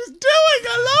know what she's doing.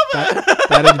 I love it.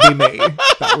 That'd be me.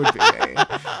 That would be me.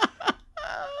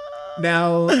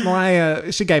 Now,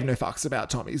 Mariah, she gave no fucks about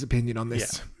Tommy's opinion on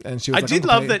this. Yeah. And she was I did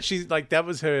love that she's like, that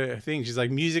was her thing. She's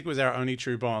like, music was our only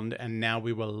true bond, and now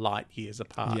we were light years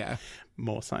apart. Yeah.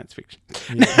 More science fiction.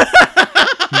 Yeah.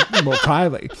 More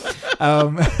Kylie.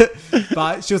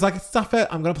 But she was like, stuff it.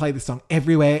 I'm going to play this song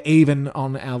everywhere, even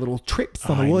on our little trips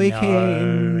on the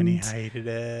weekend. And he hated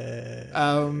it.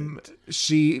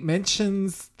 She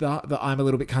mentions the I'm a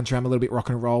little bit country, I'm a little bit rock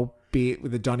and roll bit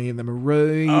with the Donny and the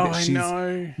Maroon. Oh, I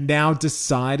know. Now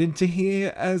decided to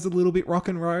hear as a little bit rock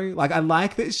and roll. Like, I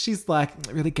like that she's like,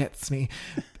 it really gets me,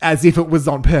 as if it was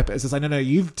on purpose. It's like, no,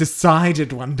 you've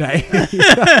decided one day,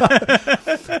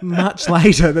 much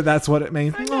later, that's what it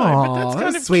means. I know, but that's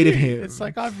kind of sweet cute. of him. It's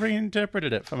like I've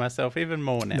reinterpreted it for myself even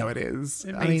more now. No, it is.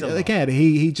 It I mean, again,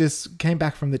 he just came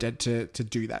back from the dead to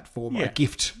do that for a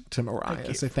gift to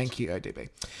Mariah. So thank you, ODB.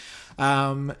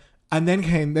 And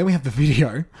then we have the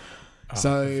video.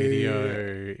 So the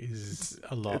video is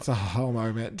a lot. It's a whole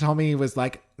moment. Tommy was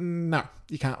like, no,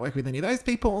 you can't work with any of those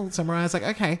people. So Mariah's like,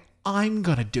 okay, I'm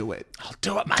going to do it. I'll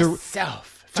do it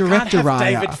myself. Director I can't have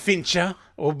Raya. David Fincher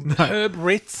or Herb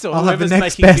Ritz or I'll have the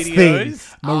whoever's next making best videos.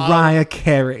 thing. Mariah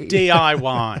Carey.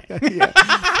 DIY.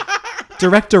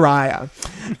 Directoriah.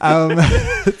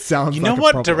 It sounds You like know a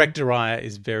what problem. Directoriah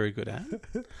is very good at?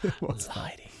 What's that?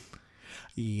 Lighting.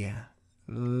 Yeah.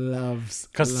 Loves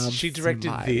Because she directed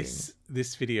lighting.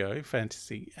 this video,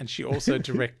 Fantasy, and she also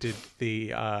directed the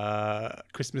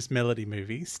Christmas Melody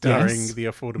movie starring Yes. the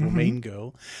affordable Mean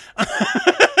Girl,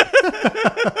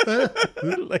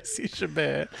 Lacey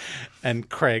Chabert, and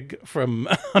Craig from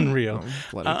Unreal.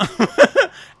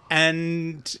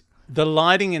 And the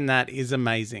lighting in that is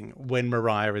amazing when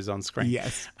Mariah is on screen.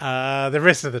 Yes. The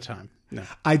rest of the time, no.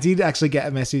 I did actually get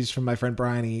a message from my friend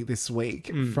Bryony this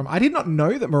week. I did not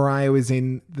know that Mariah was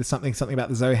in the something about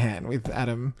the Zohan with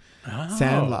Adam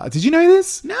Sandler. Did you know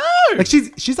this? No. Like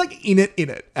she's like in it,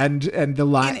 and the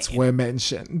lights were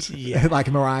mentioned. Yeah. Like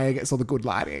Mariah gets all the good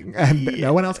lighting, and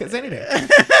no one else gets anything.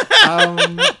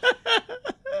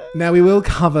 Now we will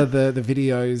cover the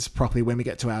videos properly when we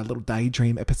get to our little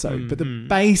daydream episode. But the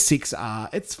basics are: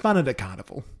 it's fun at a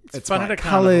carnival. It's fun at bright a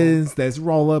carnival. colours. There's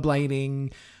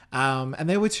rollerblading. And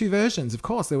there were two versions, of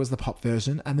course. There was the pop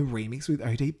version and the remix with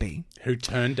ODB. Who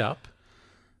turned up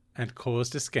and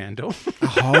caused a scandal. A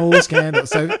whole scandal.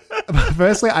 So,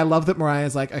 firstly, I love that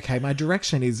Mariah's like, okay, my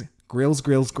direction is grills,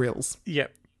 grills, grills.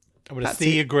 Yep. I want to That's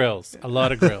see it. your grills. A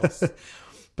lot of grills.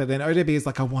 But then ODB is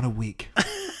like, I want a wig.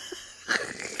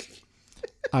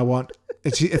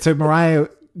 So Mariah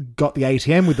got the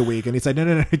ATM with the wig, and he said,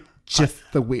 no, just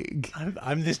the wig.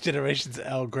 I'm this generation's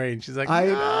Al Green. She's like,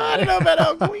 I- I don't know about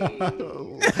Al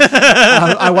Green.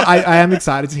 I am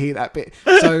excited to hear that bit.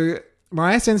 So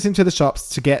Mariah sends him to the shops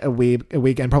to get a wig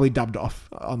and probably dubbed off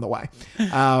on the way.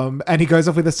 And he goes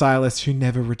off with a stylist who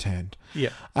never returned. Yeah.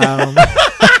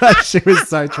 She was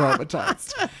so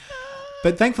traumatized.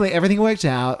 But thankfully, everything worked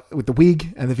out with the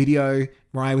wig and the video.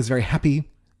 Mariah was very happy.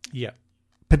 Yeah.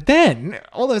 But then,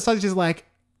 all of a sudden, she's like,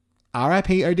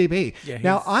 R.I.P. ODB. Yeah,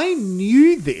 now, I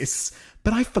knew this,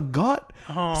 but I forgot.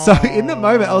 So in the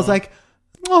moment, I was like,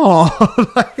 oh.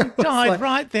 Died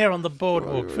right there on the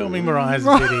boardwalk filming Mariah's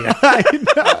video, I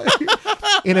know.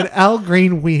 In an Al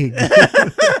Green wig.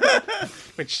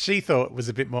 which she thought was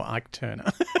a bit more Ike Turner.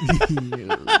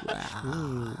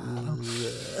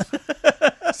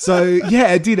 So,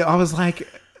 yeah, it did. I was like...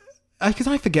 Because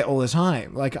I forget all the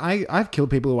time. Like, I've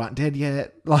killed people who aren't dead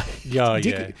yet. Like, Yeah,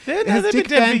 Dick, yeah. has They've Dick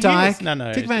been dead Van for Dyke. years.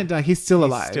 No. Dick Van Dyke, he's still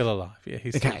alive. He's still alive. Yeah,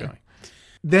 he's still Okay. going.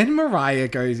 Then Mariah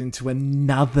goes into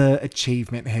another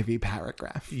achievement-heavy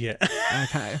paragraph. Yeah.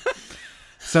 Okay.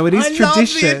 So it is I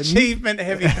tradition. love the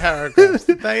achievement-heavy paragraphs.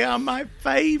 They are my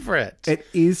favourite. It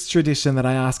is tradition that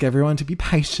I ask everyone to be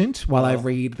patient while I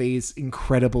read these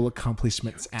incredible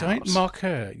accomplishments out. Don't mock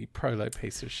her, you prolo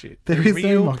piece of shit. There The is no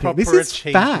real mocking. proper This is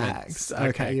achievements. facts.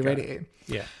 Okay, you go. ready?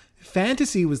 Yeah.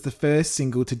 Fantasy was the first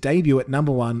single to debut at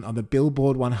number 1 on the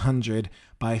Billboard 100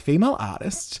 by a female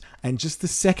artist and just the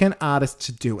second artist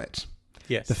to do it.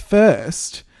 Yes. The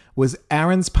first was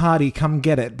Aaron's Party Come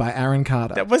Get It by Aaron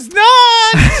Carter. That was not!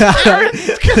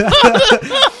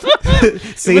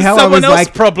 See was how I someone was else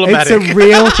like, problematic. it's a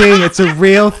real thing. It's a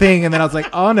real thing. And then I was like,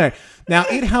 oh no. Now,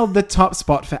 it held the top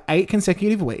spot for 8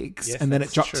 consecutive weeks. Yes, and then it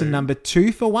that's dropped to true. number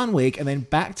 2 for 1 week and then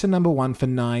back to number 1 for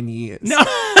 9 years. No.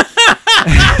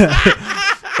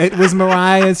 It was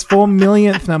Mariah's 4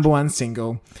 millionth number 1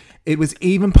 single. It was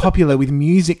even popular with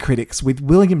music critics, with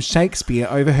William Shakespeare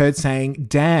overheard saying,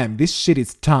 damn, this shit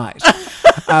is tight.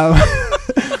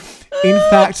 In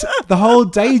fact, the whole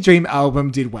Daydream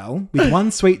album did well, with One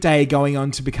Sweet Day going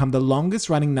on to become the longest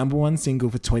running number 1 single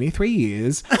for 23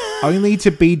 years, only to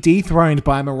be dethroned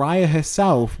by Mariah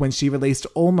herself when she released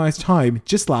Almost Home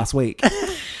just last week.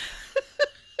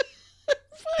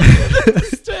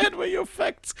 Understand where your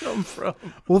facts come from.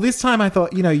 Well, this time I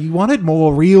thought, you wanted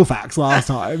more real facts last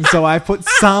time, so I put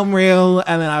some real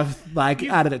and then I've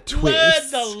added a twist. Blurred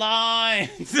the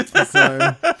lines.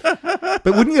 So,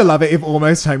 but wouldn't you love it if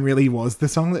Almost Home really was the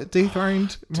song that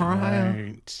dethroned Mariah?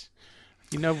 Don't.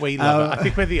 You know we love it. I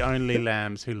think we're the only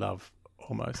lambs who love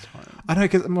Almost Home. I know,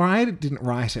 because Mariah didn't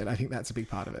write it. I think that's a big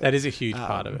part of it. That is a huge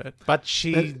part of it. But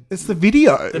It's the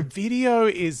video. the video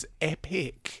is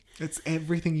epic. It's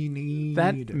everything you need.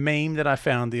 That meme that I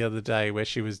found the other day where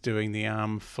she was doing the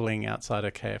arm fling outside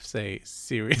a KFC,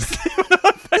 seriously, one of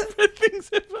my favourite things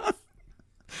ever.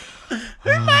 Who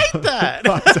made that?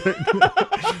 I don't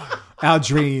know. Our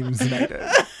dreams made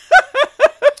it.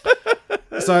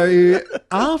 So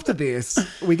after this,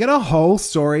 we get a whole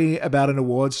story about an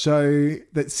awards show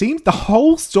the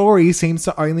whole story seems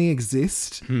to only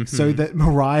exist so that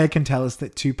Mariah can tell us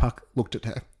that Tupac looked at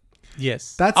her.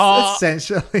 Yes. That's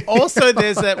essentially. Also,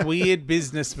 there's that weird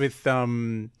business with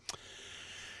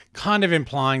kind of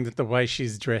implying that the way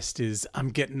she's dressed is, I'm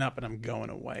getting up and I'm going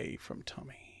away from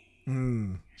Tommy.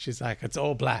 She's like, it's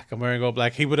all black. I'm wearing all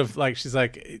black. He would have she's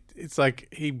like, it's like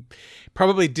he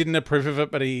probably didn't approve of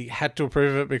it, but he had to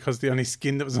approve of it because the only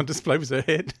skin that was on display was her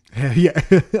head. Yeah.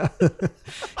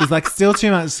 He's like, still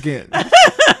too much skin.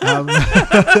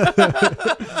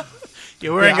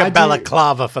 You're wearing a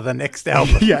balaclava for the next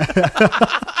album. Yeah.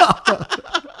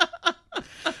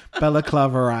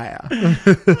 Balaclava.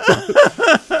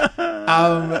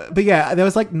 But yeah, there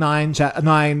was like 9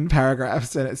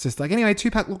 paragraphs, and it's just like, anyway,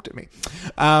 Tupac looked at me.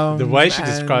 The way she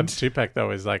describes Tupac, though,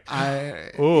 is like,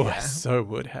 I so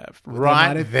would have.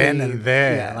 Right then and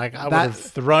there. Yeah, like, I would have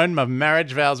thrown my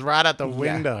marriage vows right out the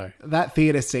window. That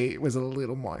theatre seat was a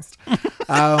little moist.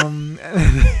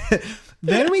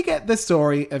 Then we get the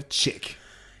story of Chick.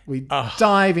 We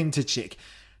dive into Chick.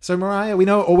 So Mariah, we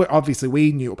know, obviously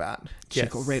we knew about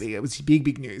Chick already. It was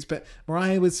big news. But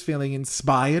Mariah was feeling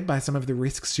inspired by some of the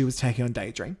risks she was taking on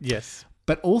Daydream. Yes.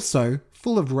 But also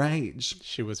full of rage.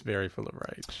 She was very full of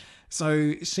rage.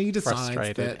 So she decides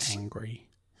frustrated, angry.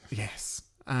 Yes.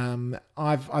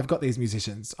 I've got these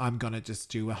musicians. I'm going to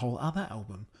just do a whole other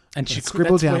album. And she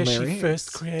scribbled down lyrics. She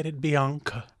first created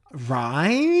Bianca.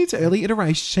 Right. Early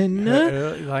iteration.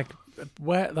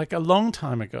 Like a long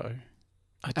time ago.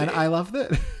 I love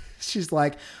that. She's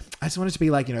like, I just wanted to be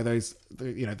like, the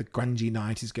grungy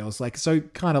 90s girls, like, so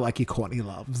kind of like your Courtney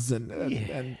Loves and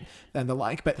the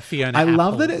like. But Fiona I Apples.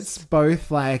 love that it's both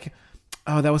like,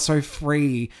 oh, they were so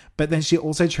free, but then she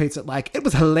also treats it like it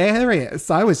was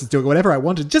hilarious. I was just doing whatever I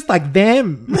wanted, just like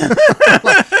them.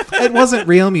 Like, it wasn't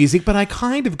real music, but I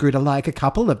kind of grew to like a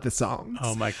couple of the songs.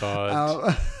 Oh my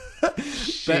God.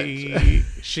 She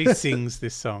sings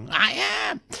this song.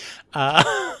 I am.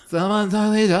 Someone's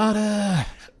only daughter.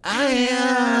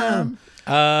 I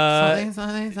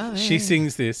am. She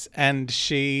sings this, and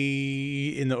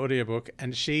she in the audiobook,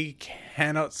 and she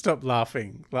cannot stop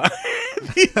laughing like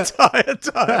the entire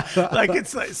time. Like,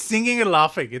 it's like singing and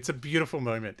laughing. It's a beautiful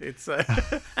moment. It's I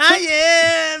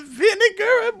am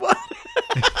vinegar and water.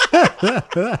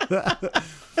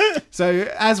 So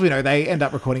as we know, they end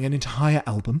up recording an entire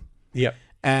album. Yep.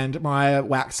 And Mariah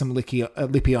whacked some lippy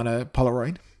on a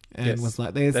Polaroid and was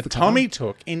like, "There's the Tommy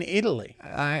took in Italy."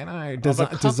 I know.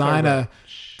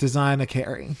 Designer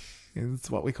Carey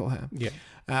is what we call her. Yeah.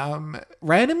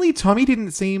 Randomly, Tommy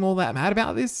didn't seem all that mad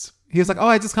about this. He was like, "Oh,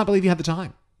 I just can't believe you had the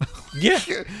time." Yeah.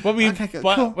 What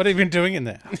have you been doing in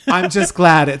there? I'm just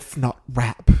glad it's not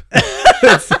rap.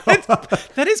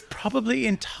 That is probably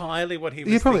entirely what he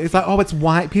was thinking. It's like, oh, it's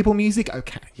white people music?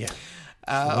 Okay. Yeah.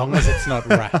 As long as it's not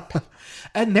rap.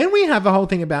 And then we have the whole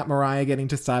thing about Mariah getting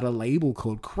to start a label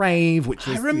called Crave, which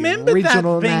was I remember the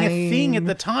original that being name. a thing at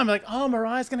the time. Like, oh,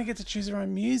 Mariah's going to get to choose her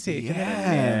own music.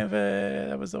 Yeah.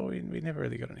 That was all. We never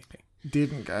really got anything.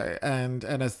 Didn't go. And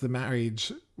as the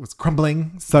marriage was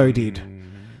crumbling, so did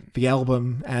the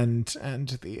album and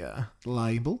the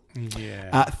label.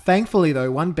 Yeah. Thankfully, though,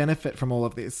 one benefit from all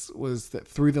of this was that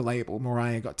through the label,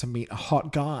 Mariah got to meet a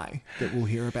hot guy that we'll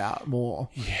hear about more.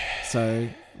 Yeah. So,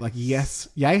 like, yes,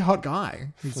 yay, hot guy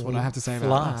is what I have to say about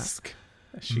Flask,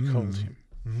 as she called him.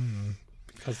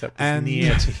 Because that was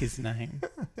near to his name.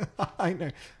 I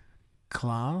know.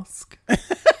 Clask.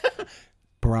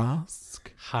 Brask.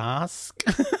 Hask.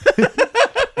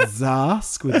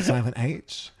 Zask with a silent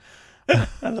H.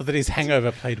 I love that his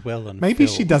hangover played well on Maybe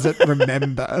film. she doesn't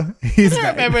remember his name.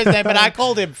 I remember his name, but I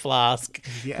called him Flask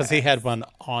because he had one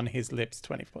on his lips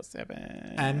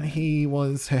 24/7. And he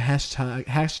was her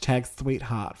hashtag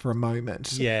sweetheart for a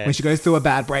moment. Yes. When she goes through a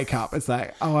bad breakup, it's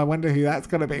like, oh, I wonder who that's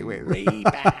going to be with.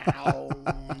 Rebound.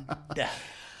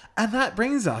 And that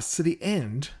brings us to the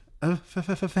end of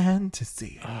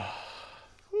Fantasy. Back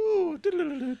to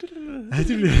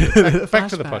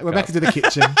the podcast. We're back into the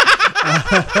kitchen.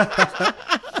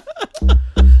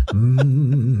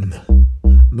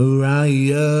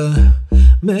 Mariah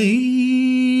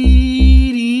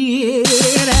made it.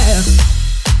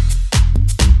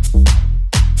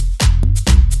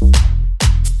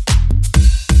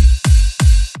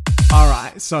 All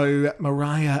right, so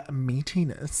Mariah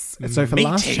meatiness. So for the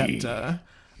last chapter,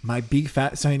 my big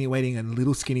fat Sony wedding and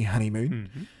little skinny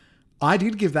honeymoon. I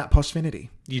did give that Poshfinity.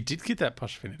 You did get that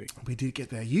Poshfinity. We did get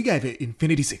there. You gave it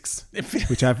Infinity 6,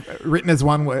 which I've written as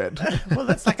one word. Well,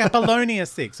 that's like Apollonia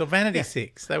 6 or Vanity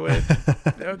 6. They were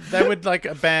like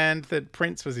a band that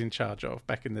Prince was in charge of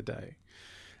back in the day.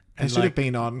 They should have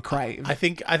been on Crave. I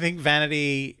think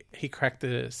Vanity he cracked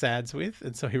the sads with,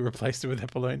 and so he replaced it with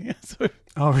Apollonia. So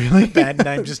oh, really? The band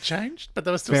name just changed, but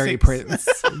there was still very 6. Prince.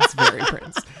 It's very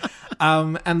Prince.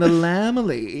 And the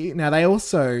Lamely, now they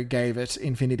also gave it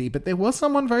Infinity, but there was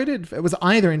someone voted. It was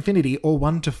either Infinity or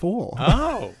 1 to 4.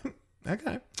 Oh,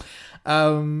 okay.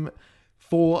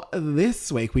 For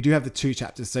this week, we do have the 2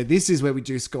 chapters. So this is where we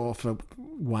do score for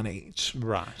 1 each.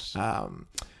 right.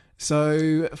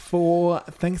 So for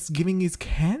Thanksgiving is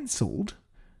cancelled.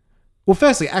 Well,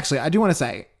 firstly, actually, I do want to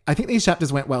say, I think these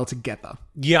chapters went well together.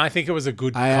 Yeah, I think it was a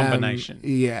good combination.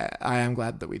 I am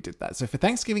glad that we did that. So for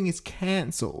Thanksgiving is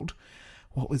cancelled,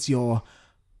 what was your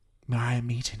Mariah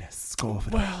Meatiness score for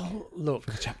look,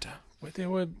 for the chapter? There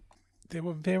were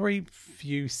very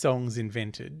few songs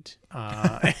invented.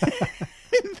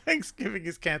 Thanksgiving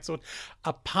is cancelled,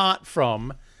 apart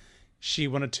from she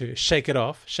wanted to shake it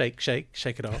off, shake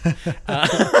it off.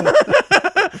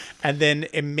 And then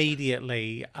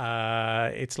immediately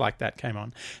It's Like That came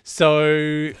on.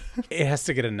 So it has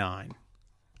to get a 9.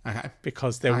 Okay.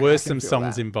 Because there were some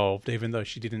songs involved, even though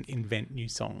she didn't invent new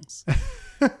songs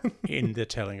in the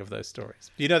telling of those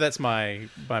stories. You know, that's my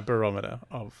barometer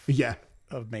of media.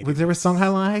 Was there a song I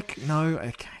like? No?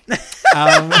 Okay. It's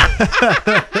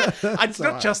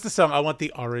not just the song. I want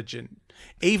the origin.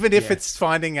 Even if it's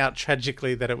finding out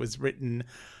tragically that it was written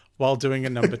while doing a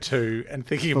number 2 and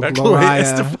thinking about Gloria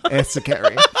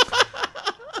Estefan.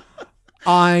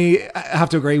 I have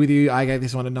to agree with you. I gave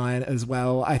this one a 9 as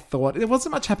well. I thought there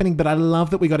wasn't much happening, but I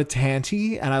love that we got a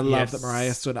Tanty, and I love that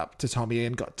Mariah stood up to Tommy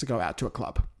and got to go out to a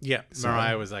club. Yeah,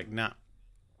 Mariah was like, nah.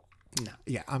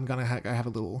 Yeah, I'm going to go have a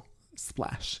little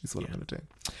splash is what I'm going to do.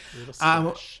 A little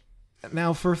splash.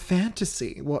 Now, for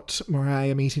fantasy, what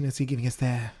Mariah Meatiness is he giving us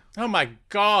there? Oh my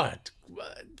God.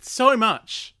 So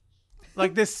much.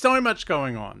 Like, there's so much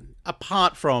going on,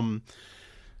 apart from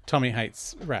Tommy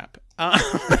hates rap.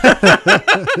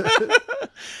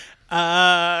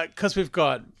 Because we've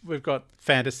got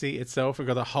fantasy itself, we've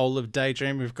got the whole of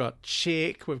Daydream, we've got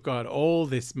Chick, we've got all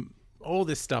this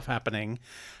stuff happening.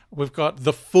 We've got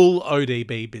the full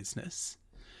ODB business.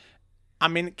 I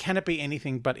mean, can it be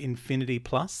anything but Infinity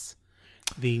Plus,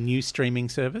 the new streaming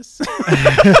service?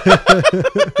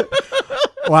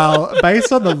 Well,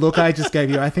 based on the look I just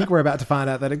gave you, I think we're about to find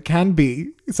out that it can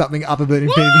be something other than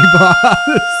Infinity Plus.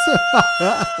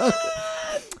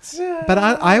 But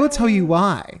I will tell you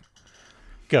why.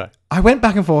 Go. I went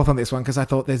back and forth on this one because I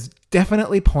thought there's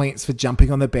definitely points for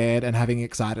jumping on the bed and having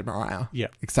excited Mariah. Yeah.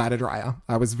 Excited Raya.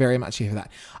 I was very much here for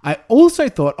that. I also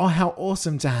thought, how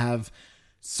awesome to have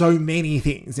so many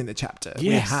things in the chapter.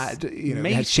 Yes.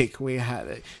 We had Chick, we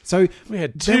had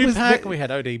Tupac, we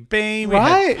had ODB, we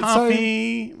had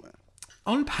Puffy. So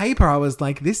on paper, I was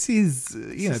like, this is,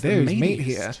 there's meat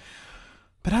here.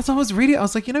 But as I was reading, I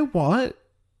was like, you know what?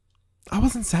 I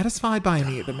wasn't satisfied by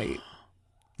any of the meat.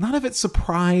 None of it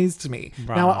surprised me.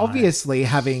 Right. Now, obviously,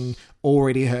 having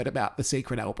already heard about the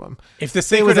Secret album. If the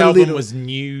Secret album was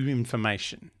new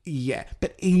information. Yeah,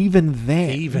 but even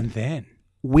then.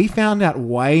 We found out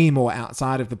way more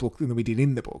outside of the book than we did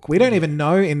in the book. We don't even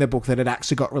know in the book that it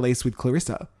actually got released with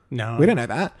Clarissa. No. We don't know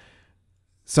that.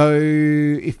 So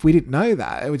if we didn't know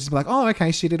that, it would just be like, oh,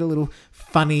 okay, she did a little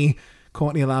funny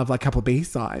Courtney Love, like, couple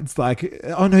B-sides. Like,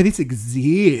 oh, no, this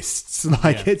exists.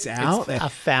 Like, it's out there.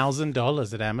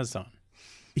 $1,000 at Amazon.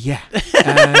 Yeah.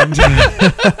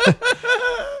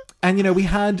 And we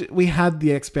had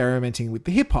the experimenting with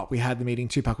the hip hop. We had the meeting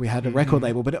Tupac. We had a record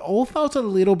label, but it all felt a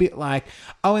little bit like,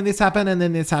 oh, and this happened, and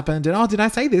then this happened, and oh, did I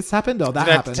say this happened or that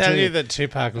happened? Did I tell you that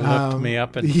Tupac looked me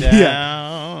up and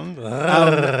down?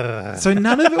 So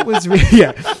none of it was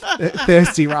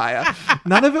thirsty Raya.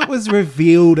 None of it was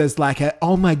revealed as like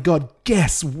oh my God,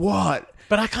 guess what?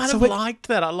 But I kind of liked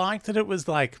that. I liked that it was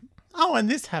like, oh, and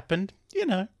this happened,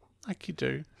 like you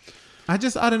do. I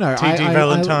don't know. T.G.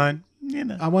 Valentine.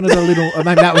 I wanted a little.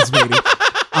 Maybe that was meaty.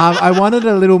 I wanted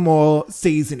a little more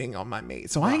seasoning on my meat,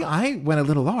 so I went a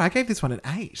little lower. I gave this one an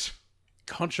 8.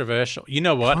 Controversial. You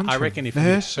know what? I reckon if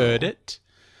you heard it,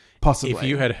 possibly, if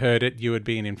you had heard it, you would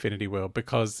be in Infinity World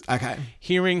because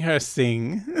hearing her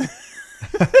sing.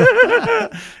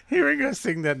 Hearing her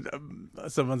sing that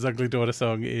Someone's Ugly Daughter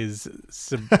song is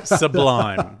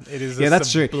sublime. It is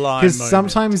that's true. Because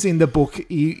sometimes in the book,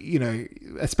 you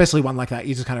especially one like that,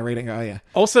 you just kind of read it and go, oh yeah.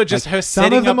 Also, just her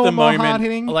setting up the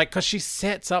moment, like, because she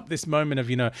sets up this moment of,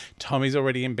 Tommy's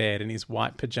already in bed in his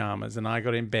white pajamas, and I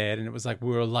got in bed, and it was like we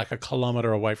were like a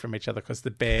kilometer away from each other because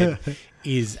the bed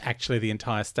is actually the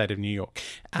entire state of New York.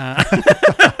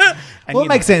 Well, it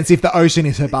makes sense if the ocean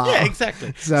is her bar. Yeah,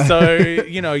 exactly. So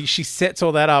she sets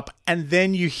all that up, and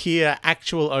then you hear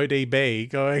actual ODB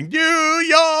going, New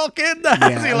York in the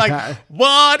house. You're like,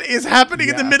 what is happening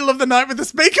in the middle of the night with the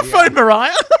speakerphone,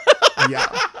 Mariah? Yeah.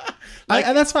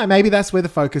 And that's fine. Maybe that's where the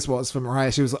focus was for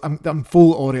Mariah. She was, I'm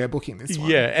full audio booking this one.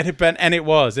 Yeah, and it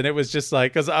was just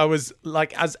like, because I was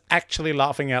actually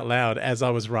laughing out loud as I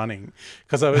was running,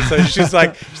 because she's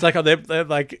like, oh, they're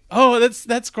like, oh,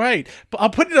 that's great, but I'll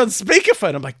put it on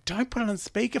speakerphone. I'm like, don't put it on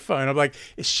speakerphone. I'm like,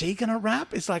 is she gonna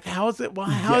rap? It's like, how is it? Why?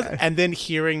 How is it? And then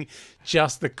hearing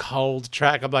just the cold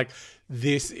track, I'm like,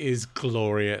 this is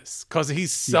glorious, because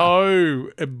he's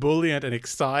so ebullient and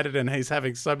excited, and he's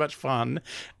having so much fun.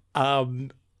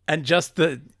 And just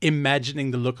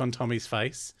imagining the look on Tommy's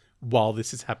face while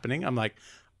this is happening, I'm like,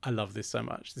 I love this so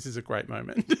much. This is a great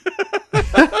moment. The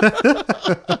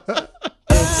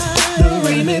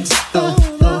remix.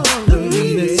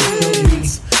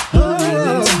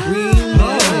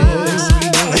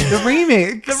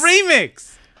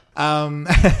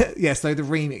 So the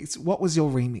remix. What was your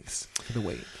remix for the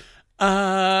week?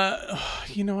 I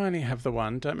only have the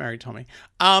one. Don't marry Tommy.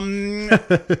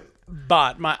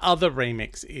 But my other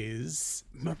remix is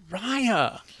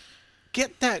Mariah.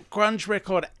 Get that grunge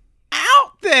record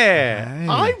out there. Hey,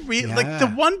 I really like the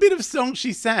one bit of song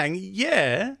she sang.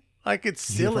 Yeah, like it's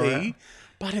silly,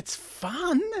 but it's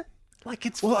fun. Like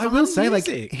it's fun. I will say, music.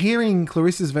 like hearing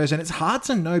Clarissa's version, it's hard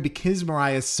to know because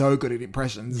Mariah's so good at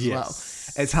impressions as well.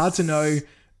 It's hard to know.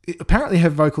 Apparently her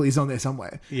vocal is on there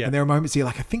somewhere. Yeah. And there are moments you're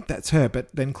like, I think that's her, but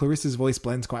then Clarissa's voice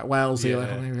blends quite well. So you're like,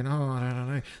 I don't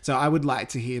know. So I would like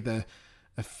to hear the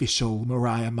official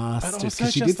Mariah mastered,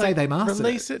 because she did say they mastered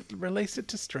Release it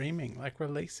to streaming. Like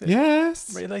release it.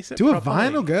 Yes. Release it Do properly. a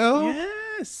vinyl, girl.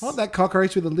 Yes. I want that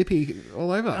cockroach with a lippy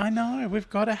all over. I know. We've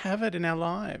got to have it in our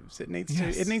lives. It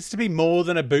needs to be more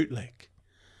than a bootleg.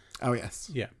 Oh,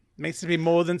 yes. Yeah. It needs to be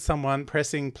more than someone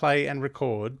pressing play and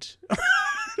record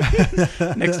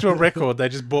next to a record they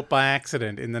just bought by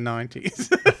accident in the 90s.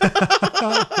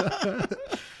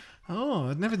 Oh,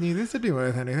 I never knew this would be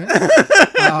worth anything.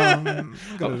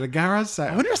 Got it at a garage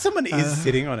sale. I wonder if someone is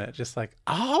sitting on it, just like,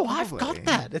 oh, I've got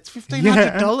that. It's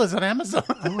 $1,500 on Amazon.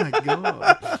 Oh my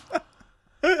god!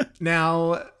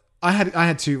 Now, I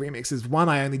had two remixes. One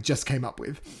I only just came up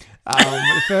with.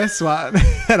 The first one,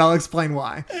 and I'll explain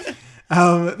why.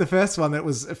 The first one that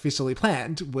was officially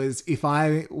planned was, if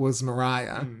I was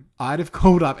Mariah, I'd have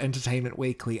called up Entertainment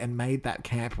Weekly and made that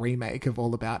camp remake of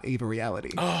All About Eva Reality.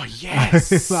 Oh,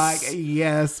 yes. Like,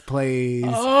 yes, please.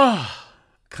 Oh.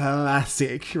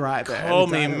 Classic right there. Call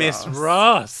me Miss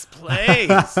Ross, please.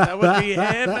 That would be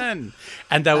heaven.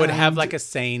 And they would have like a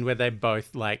scene where they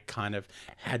both like kind of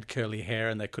had curly hair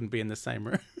and they couldn't be in the same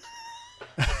room.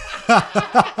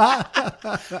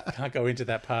 Can't go into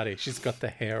that party. She's got the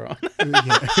hair on.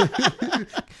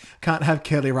 Can't have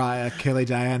Curly Raya. Curly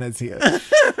Diana's here.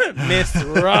 Miss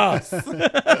Ross.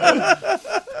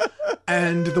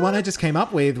 And the one I just came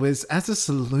up with was as a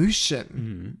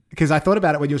solution, because I thought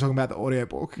about it when you were talking about the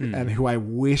audiobook and who I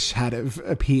wish had have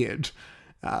appeared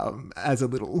as a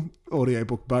little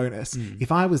audiobook bonus.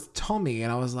 If I was Tommy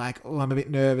and I was like, oh, I'm a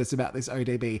bit nervous about this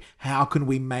ODB, how can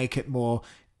we make it more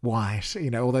white?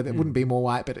 Although it wouldn't be more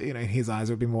white, but his eyes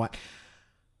would be more white.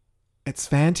 It's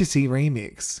Fantasy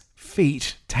Remix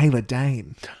feat Taylor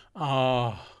Dayne.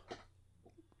 Oh,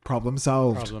 problem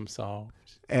solved.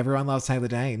 Everyone loves Taylor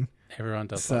Dayne. Everyone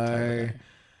does love Taylor Dayne.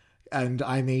 And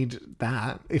I need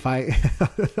that. If I'm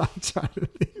trying to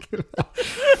think of that.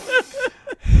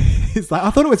 It's like, I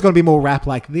thought it was going to be more rap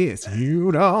like this.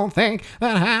 You don't think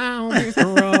that how is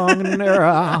wrong in there.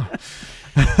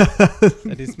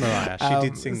 That is Mariah. She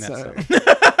did sing that song.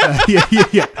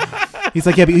 Yeah. He's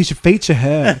like, yeah, but you should feature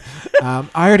her. I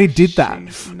already did that.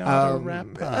 She's not a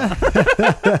rapper.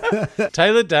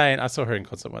 Taylor Dayne, I saw her in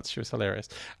concert once. She was hilarious.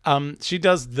 She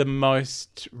does the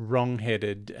most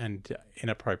wrong-headed and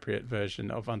inappropriate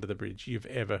version of Under the Bridge you've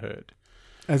ever heard.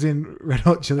 As in Red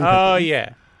Hot Chili Peppers? Oh,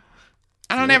 yeah.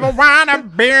 I don't ever want to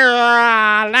be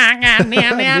like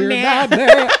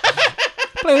a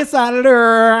Place I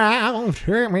learn,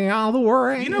 take me all the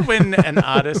way. You know when an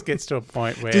artist gets to a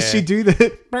point where... Does she do the...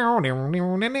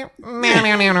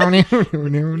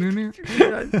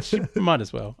 She might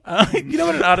as well. You know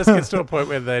when an artist gets to a point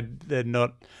where they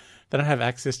don't have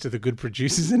access to the good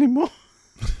producers anymore?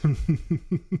 And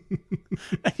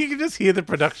you can just hear the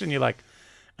production, you're like,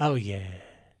 oh yeah.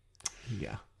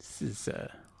 Yeah. This is...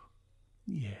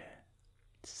 yeah.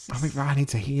 I need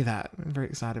to hear that. I'm very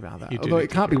excited about that. Although it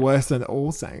can't be worse than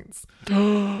All Saints.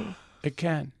 It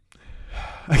can.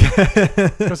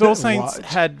 Because All Saints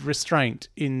had restraint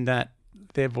in that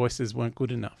their voices weren't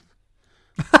good enough.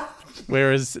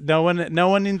 Whereas no one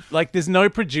in like, there's no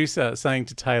producer saying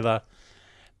to Taylor,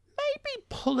 maybe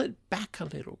pull it back a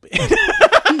little bit.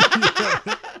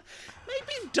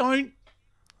 Maybe don't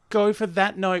go for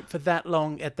that note for that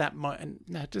long at that moment.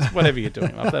 No, just whatever you're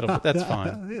doing, love. That's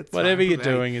fine. Whatever you're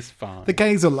doing is fine. The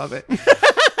gangs will love it.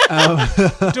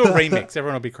 Do a remix.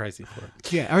 Everyone will be crazy for it.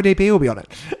 Yeah, ODB will be on it.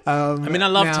 I mean, I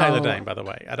love Taylor Dane, by the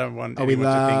way. I don't want anyone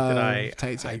to think that I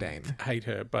hate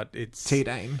her, but it's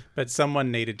T-Dane. But someone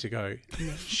needed to go,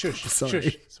 shush,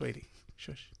 shush, sweetie,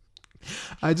 shush.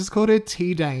 I just called her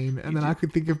T-Dane, and then I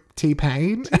could think of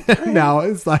T-Pain. Now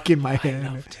it's like in my head. I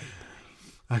love T-Pain.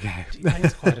 Okay.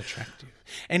 T-Pain's quite attractive.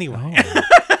 Anyway.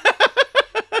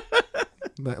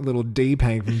 That little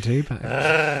D-Pain from T-Pain.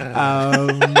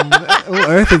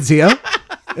 Eartha's here.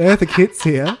 Eartha Kitt's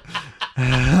here.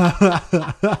 I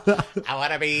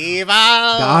want to be evil.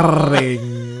 Darling.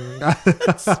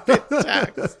 Spit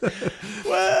tax.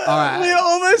 Well, all right. We're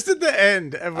almost at the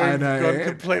end, and we've gone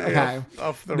completely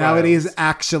off the rails. Now it is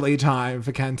actually time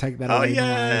for Can Take That Away.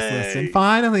 Listen.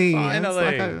 Finally. It's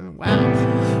like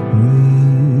wow.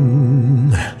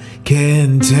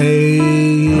 Can take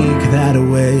that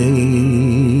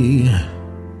away.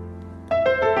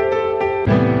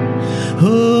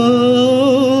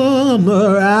 Oh,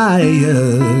 Mariah's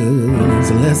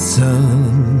lesson.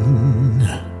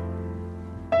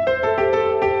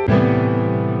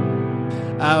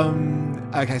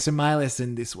 Okay, so my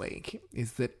lesson this week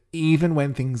is that even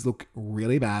when things look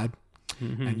really bad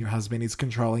and your husband is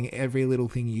controlling every little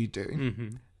thing you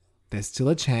do, there's still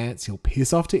a chance he'll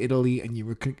piss off to Italy and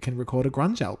you can record a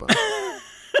grunge album.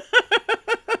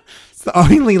 It's the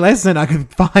only lesson I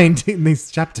could find in these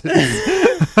chapters.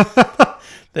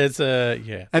 There's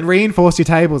yeah. And reinforce your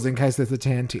tables in case there's a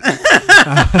tanty. That's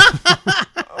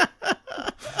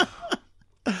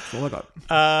all I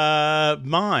got.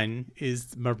 Mine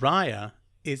is Mariah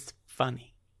is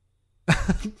funny.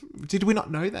 Did we not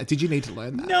know that? Did you need to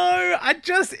learn that? No,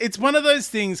 it's one of those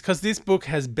things, because this book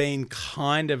has been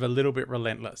kind of a little bit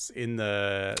relentless in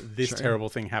this terrible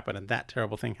thing happened and that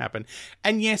terrible thing happened.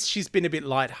 And yes, she's been a bit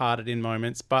lighthearted in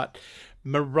moments, but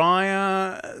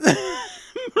Mariah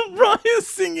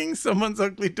singing Someone's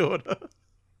Ugly Daughter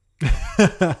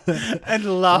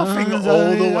and laughing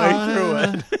all the way through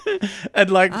it and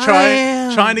like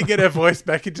trying to get her voice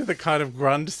back into the kind of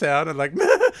grunge sound and like,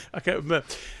 okay,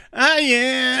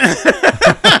 yeah.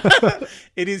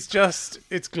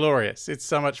 It's glorious. It's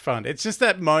so much fun. It's just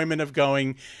that moment of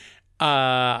going,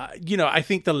 I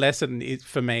think the lesson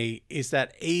for me is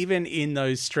that even in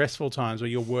those stressful times where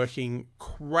you're working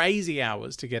crazy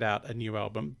hours to get out a new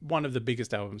album, one of the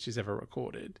biggest albums she's ever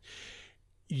recorded,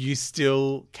 you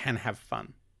still can have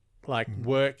fun. Like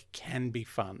work can be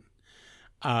fun.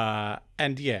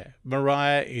 And yeah,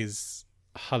 Mariah is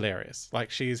hilarious.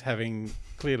 Like she's having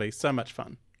clearly so much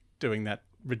fun doing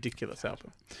ridiculous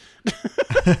album.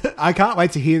 I can't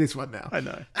wait to hear this one now. I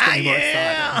know.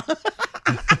 Yeah.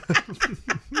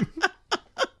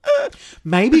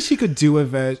 Maybe she could do a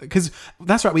version, because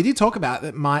that's right, we did talk about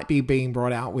that might be being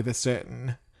brought out with a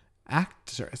certain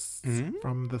actress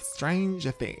from the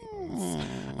Stranger Things.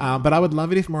 But I would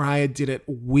love it if Mariah did it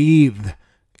with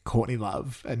Courtney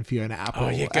Love and Fiona Apple. Oh,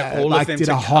 yeah, get all of them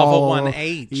to cover one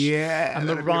each. Yeah. A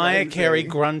Mariah Carey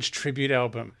grunge tribute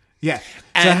album. Yeah.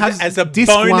 And so as a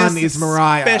disc bonus one is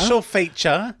Mariah. Special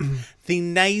feature, the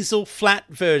nasal flat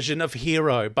version of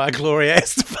Hero by Gloria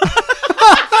Estefan.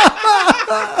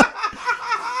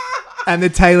 And the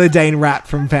Taylor Dane rap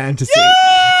from Fantasy.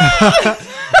 Yeah!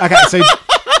 Okay,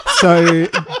 so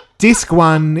disc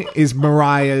 1 is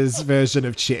Mariah's version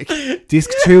of Chick. Disc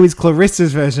 2 is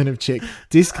Clarissa's version of Chick.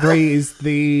 Disc 3 is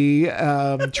the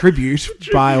tribute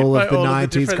by all of the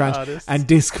 90s grunge. Artists. And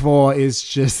disc 4 is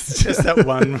just that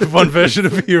one version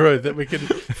of Hero that we can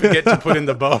forget to put in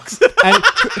the box. And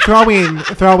throw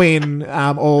in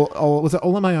all was it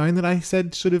All on My Own that I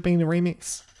said should have been a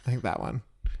remix? I think that one.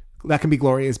 That can be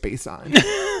Gloria's B-side.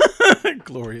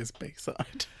 Gloria's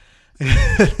B-side.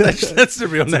 That's the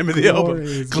real name of the album.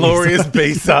 Gloria's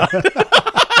B-side.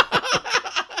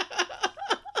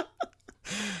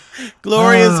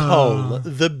 Gloria's Hole,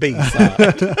 the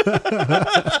B-side.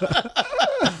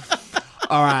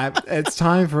 All right, it's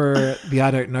time for the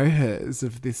I Don't Know Hers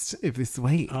of this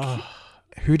week. Oh.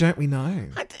 Who don't we know?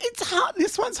 It's hard.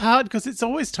 This one's hard because it's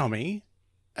always Tommy,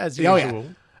 as usual. Yeah.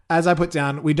 As I put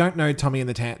down, we don't know Tommy in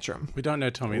the Tantrum. We don't know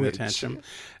Tommy in the Tantrum.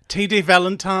 TD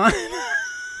Valentine.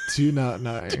 Do not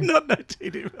know. Do not know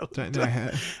TD Valentine. Don't know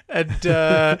her.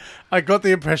 And I got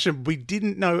the impression we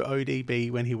didn't know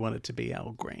ODB when he wanted to be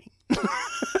Al Green.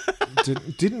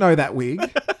 Didn't know that wig.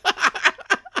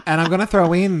 And I'm going to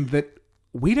throw in that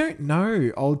we don't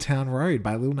know Old Town Road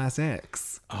by Lil Nas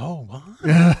X. Oh, what?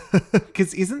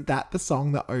 Because isn't that the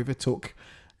song that overtook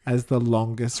as the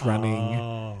longest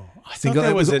running single?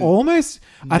 It was almost.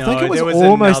 I think it was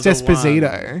almost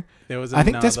Despacito. I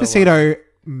think Despacito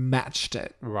matched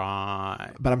it.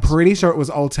 Right. But I'm pretty sure it was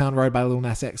Old Town Road by Lil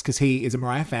Nas X because he is a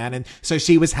Mariah fan, and so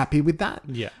she was happy with that.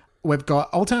 Yeah. We've got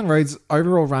Old Town Road's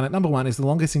overall run at number 1 is the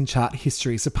longest in chart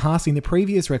history, surpassing the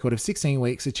previous record of 16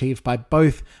 weeks achieved by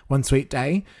both One Sweet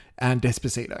Day and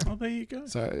Despacito. Oh, there you go.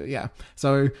 So, yeah.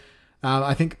 So,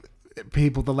 I think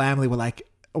people, the Lamley, were like,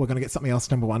 we're going to get something else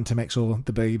number 1 to make sure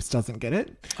the Biebs doesn't get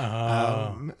it.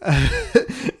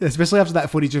 Especially after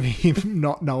that footage of him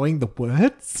not knowing the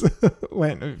words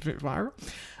went a bit viral.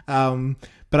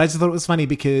 But I just thought it was funny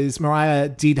because Mariah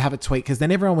did have a tweet, because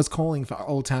then everyone was calling for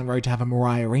Old Town Road to have a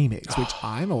Mariah remix, which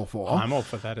I'm all for. I'm all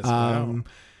for that as well.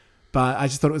 But I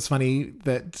just thought it was funny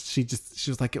that she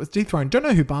was like, it was dethroned. Don't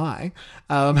know who by.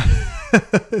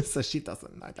 So she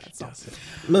doesn't know that song.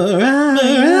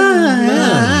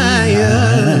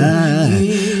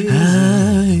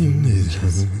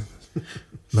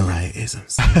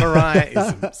 Mariah-isms.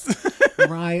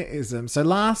 Mariah-ism. So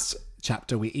last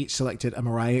chapter, we each selected a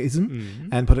Mariah-ism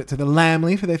and put it to the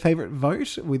Lamley for their favourite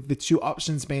vote, with the 2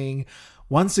 options being,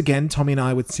 once again, Tommy and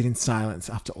I would sit in silence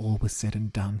after all was said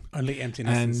and done. Only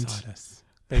emptiness inside us.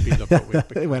 Baby, look what we've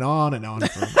become. It went on and on.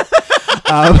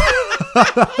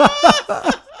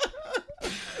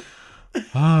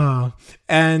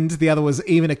 And the other was,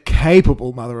 even a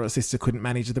capable mother or sister couldn't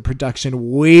manage the production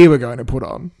we were going to put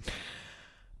on.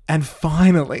 And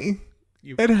finally,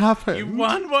 it happened. You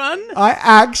won one? I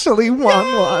actually won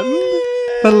one.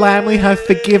 The Lamley have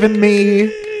forgiven me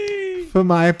for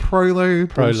my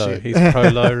prolo bullshit. He's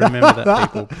prolo. Remember that,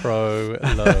 people.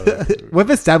 Prolo. We've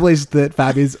established that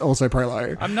Fab is also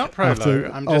prolo. I'm not prolo.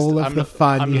 I'm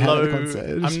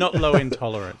not low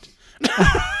intolerant.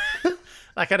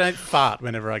 Like, I don't fart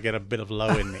whenever I get a bit of low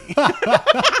in me.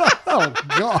 Oh,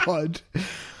 God.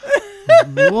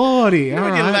 Lordy.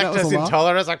 When you're lactose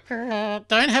intolerant, it's like,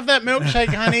 don't have that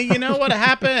milkshake, honey. You know what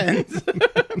happens.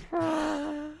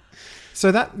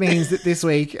 So that means that this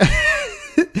week...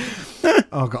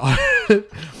 Oh, God.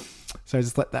 So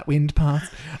just let that wind pass.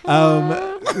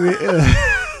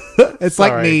 It's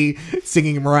Sorry. like me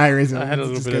singing Mariah-ism. I had a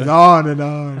little bit goes of, on and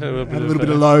on. I had a little bit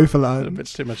of low for lunch. A bit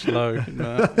too much low in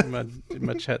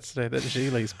my chat today. That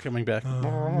Geely's coming back.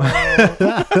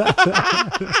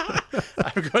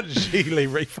 I've got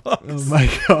Geely reflux. Oh, my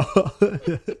God.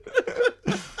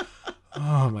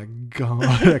 Oh, my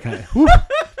God. Okay.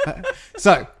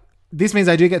 So... this means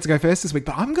I do get to go first this week,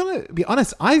 but I'm going to be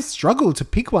honest, I struggled to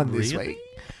pick one this week.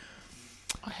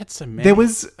 I had so many. There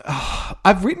was,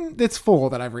 there's 4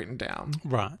 that I've written down.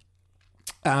 Right.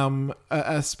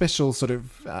 A special sort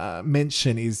of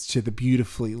mention is to the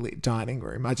beautifully lit dining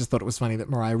room. I just thought it was funny that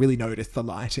Mariah really noticed the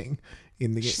lighting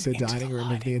in the dining room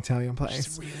of the Italian place.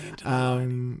 She's really into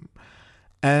lighting.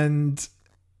 And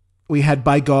we had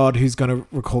By God, Who's Going to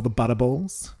Recall the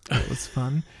Butterballs. That was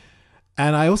fun.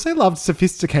 And I also loved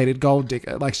Sophisticated Gold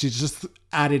Digger. Like, she just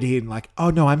added in, like, oh,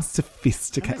 no, I'm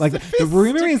sophisticated. Like, the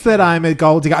rumor is that I'm a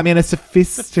gold digger. I mean, a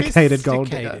sophisticated gold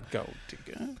digger.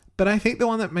 But I think the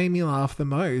one that made me laugh the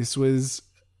most was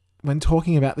when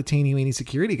talking about the teeny weeny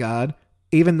security guard,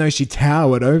 even though she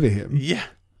towered over him. Yeah.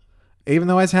 Even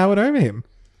though I towered over him.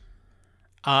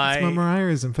 That's my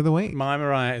Mariah-ism for the week. My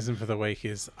Mariah-ism for the week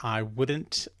is, I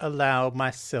wouldn't allow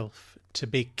myself to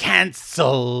be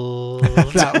cancelled.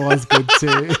 That was good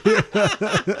too.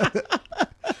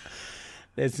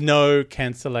 There's no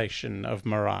cancellation of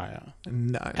Mariah.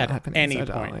 No, at any point.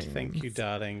 Darling. Thank you,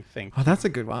 darling. Thank you. Oh, that's a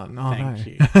good one. Oh, Thank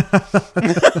you.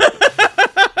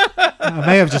 I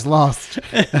may have just lost.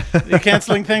 You're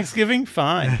cancelling Thanksgiving?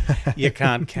 Fine. You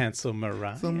can't cancel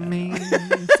Mariah. So mean.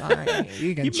 Sorry.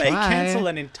 You may cancel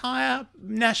an entire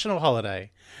national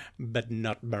holiday, but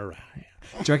not Mariah.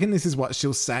 Do you reckon this is what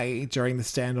she'll say during the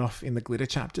standoff in the Glitter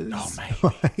chapters?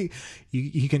 Oh, maybe.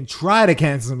 You can try to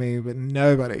cancel me, but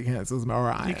nobody cancels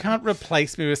Mariah. You can't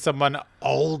replace me with someone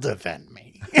older than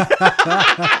me.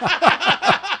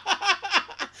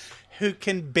 Who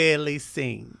can barely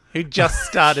sing. Who just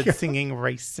started singing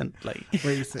recently.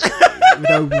 With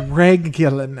a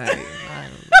regular name.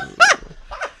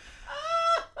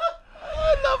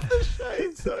 I love the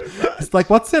show so much. It's like,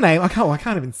 what's her name? I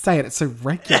can't even say it. It's so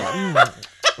regular.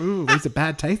 Ooh, leaves a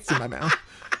bad taste in my mouth.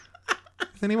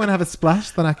 Does anyone have a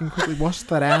splash that I can quickly wash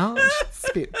that out?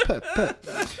 Spit, put.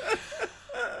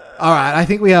 All right, I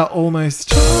think we are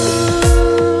almost...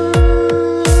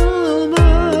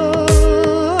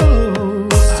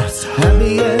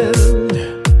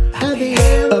 At the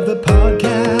end of the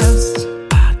podcast.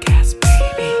 Podcast, baby.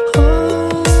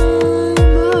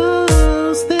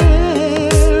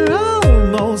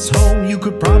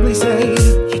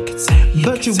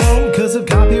 but you won't because of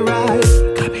copyright.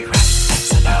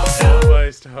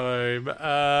 Almost home.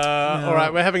 All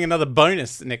right, we're having another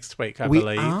bonus next week, I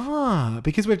believe. We are,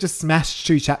 because we've just smashed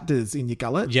 2 chapters in your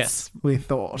gullets. Yes. We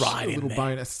thought Right a in little there.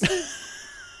 bonus.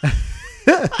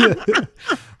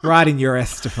 Right in your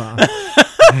Estefan.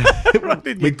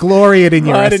 We glory it in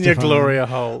your right Estefan. in your Gloria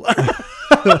hole.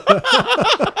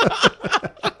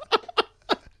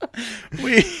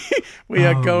 we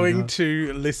are going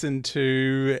to listen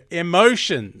to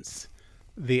Emotions,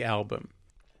 the album.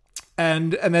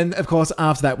 And then, of course,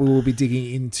 after that, we will be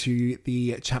digging into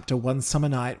the chapter One Summer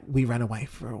Night, We Ran Away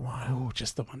for a While. Oh,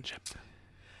 just the one chapter.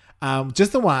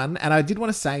 Just the one. And I did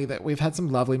want to say that we've had some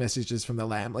lovely messages from the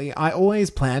Lamley. I always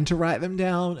plan to write them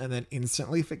down and then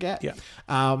instantly forget. Yeah.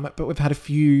 But we've had a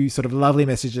few sort of lovely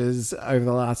messages over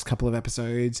the last couple of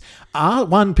episodes.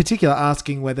 One particular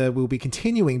asking whether we'll be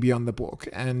continuing beyond the book.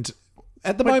 And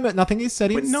at the moment, nothing is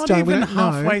set in stone. We're not even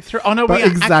halfway through. Oh, no, we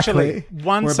are actually.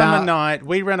 One Summer Night,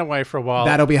 We Ran Away for a While.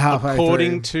 That'll be halfway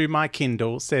according through. to my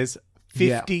Kindle, says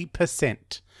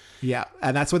 50%. Yeah,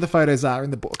 and that's where the photos are in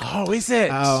the book. Oh, is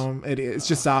it? It is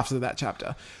just after that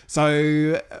chapter.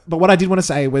 So, but what I did want to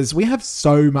say was we have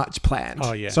so much planned.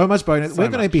 Oh, yeah. So much bonus. So We're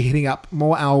going to be hitting up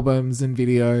more albums and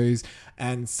videos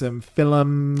and some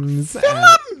films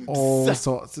and all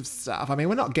sorts of stuff. I mean,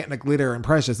 we're not getting a Glitter and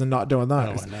Precious and not doing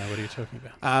those. Oh, no, what are you talking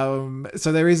about?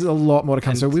 So there is a lot more to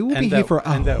come. So we will be here for a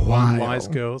and that while. one Wise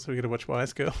Girls. We're going to watch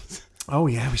Wise Girls. Oh,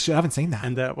 yeah, we should. I haven't seen that.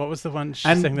 And what was the one she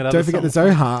and sang that other don't forget song?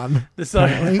 the Zohan. The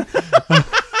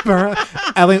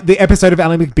Zohan. The episode of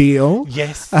Ally McBeal.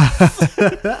 Yes.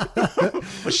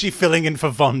 Was she filling in for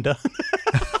Vonda?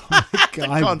 God,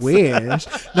 I wish.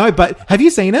 No, but have you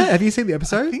seen it? Have you seen the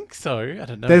episode? I think so. I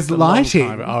don't know. There's It's a long lighting.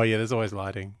 time. Oh yeah, there's always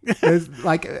lighting. There's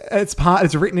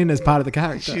it's written in as part of the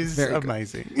character. She's Very good.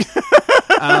 amazing.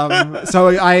 So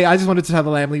I just wanted to tell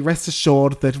the Lamley, rest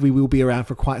assured that we will be around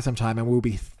for quite some time and we'll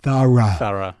be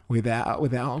thorough with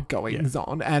our goings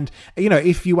on. And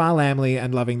if you are Lamley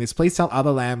and loving this, please tell other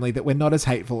Lamley that we're not as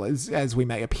hateful as we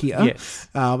may appear. Yes.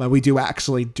 And we do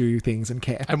actually do things and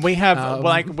care. And we have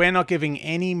we're not giving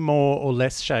any more or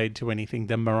less shade to anything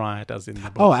than Mariah does in the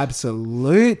book. Oh,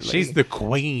 absolutely. She's the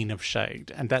queen of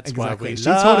shade, and that's why we She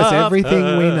taught us everything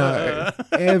her. we know.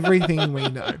 Everything we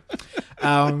know.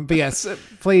 But yes,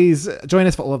 please join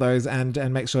us for all of those and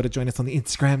make sure to join us on the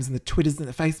Instagrams and the Twitters and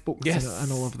the Facebooks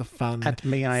and all of the fun At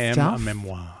Me I Am stuff. a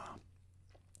Memoir.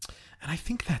 And I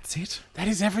think that's it. That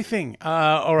is everything.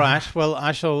 All right. Well,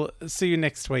 I shall see you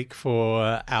next week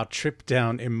for our trip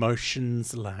down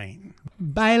Emotions Lane.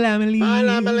 Bye, Lamely. Bye,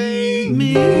 Lamely.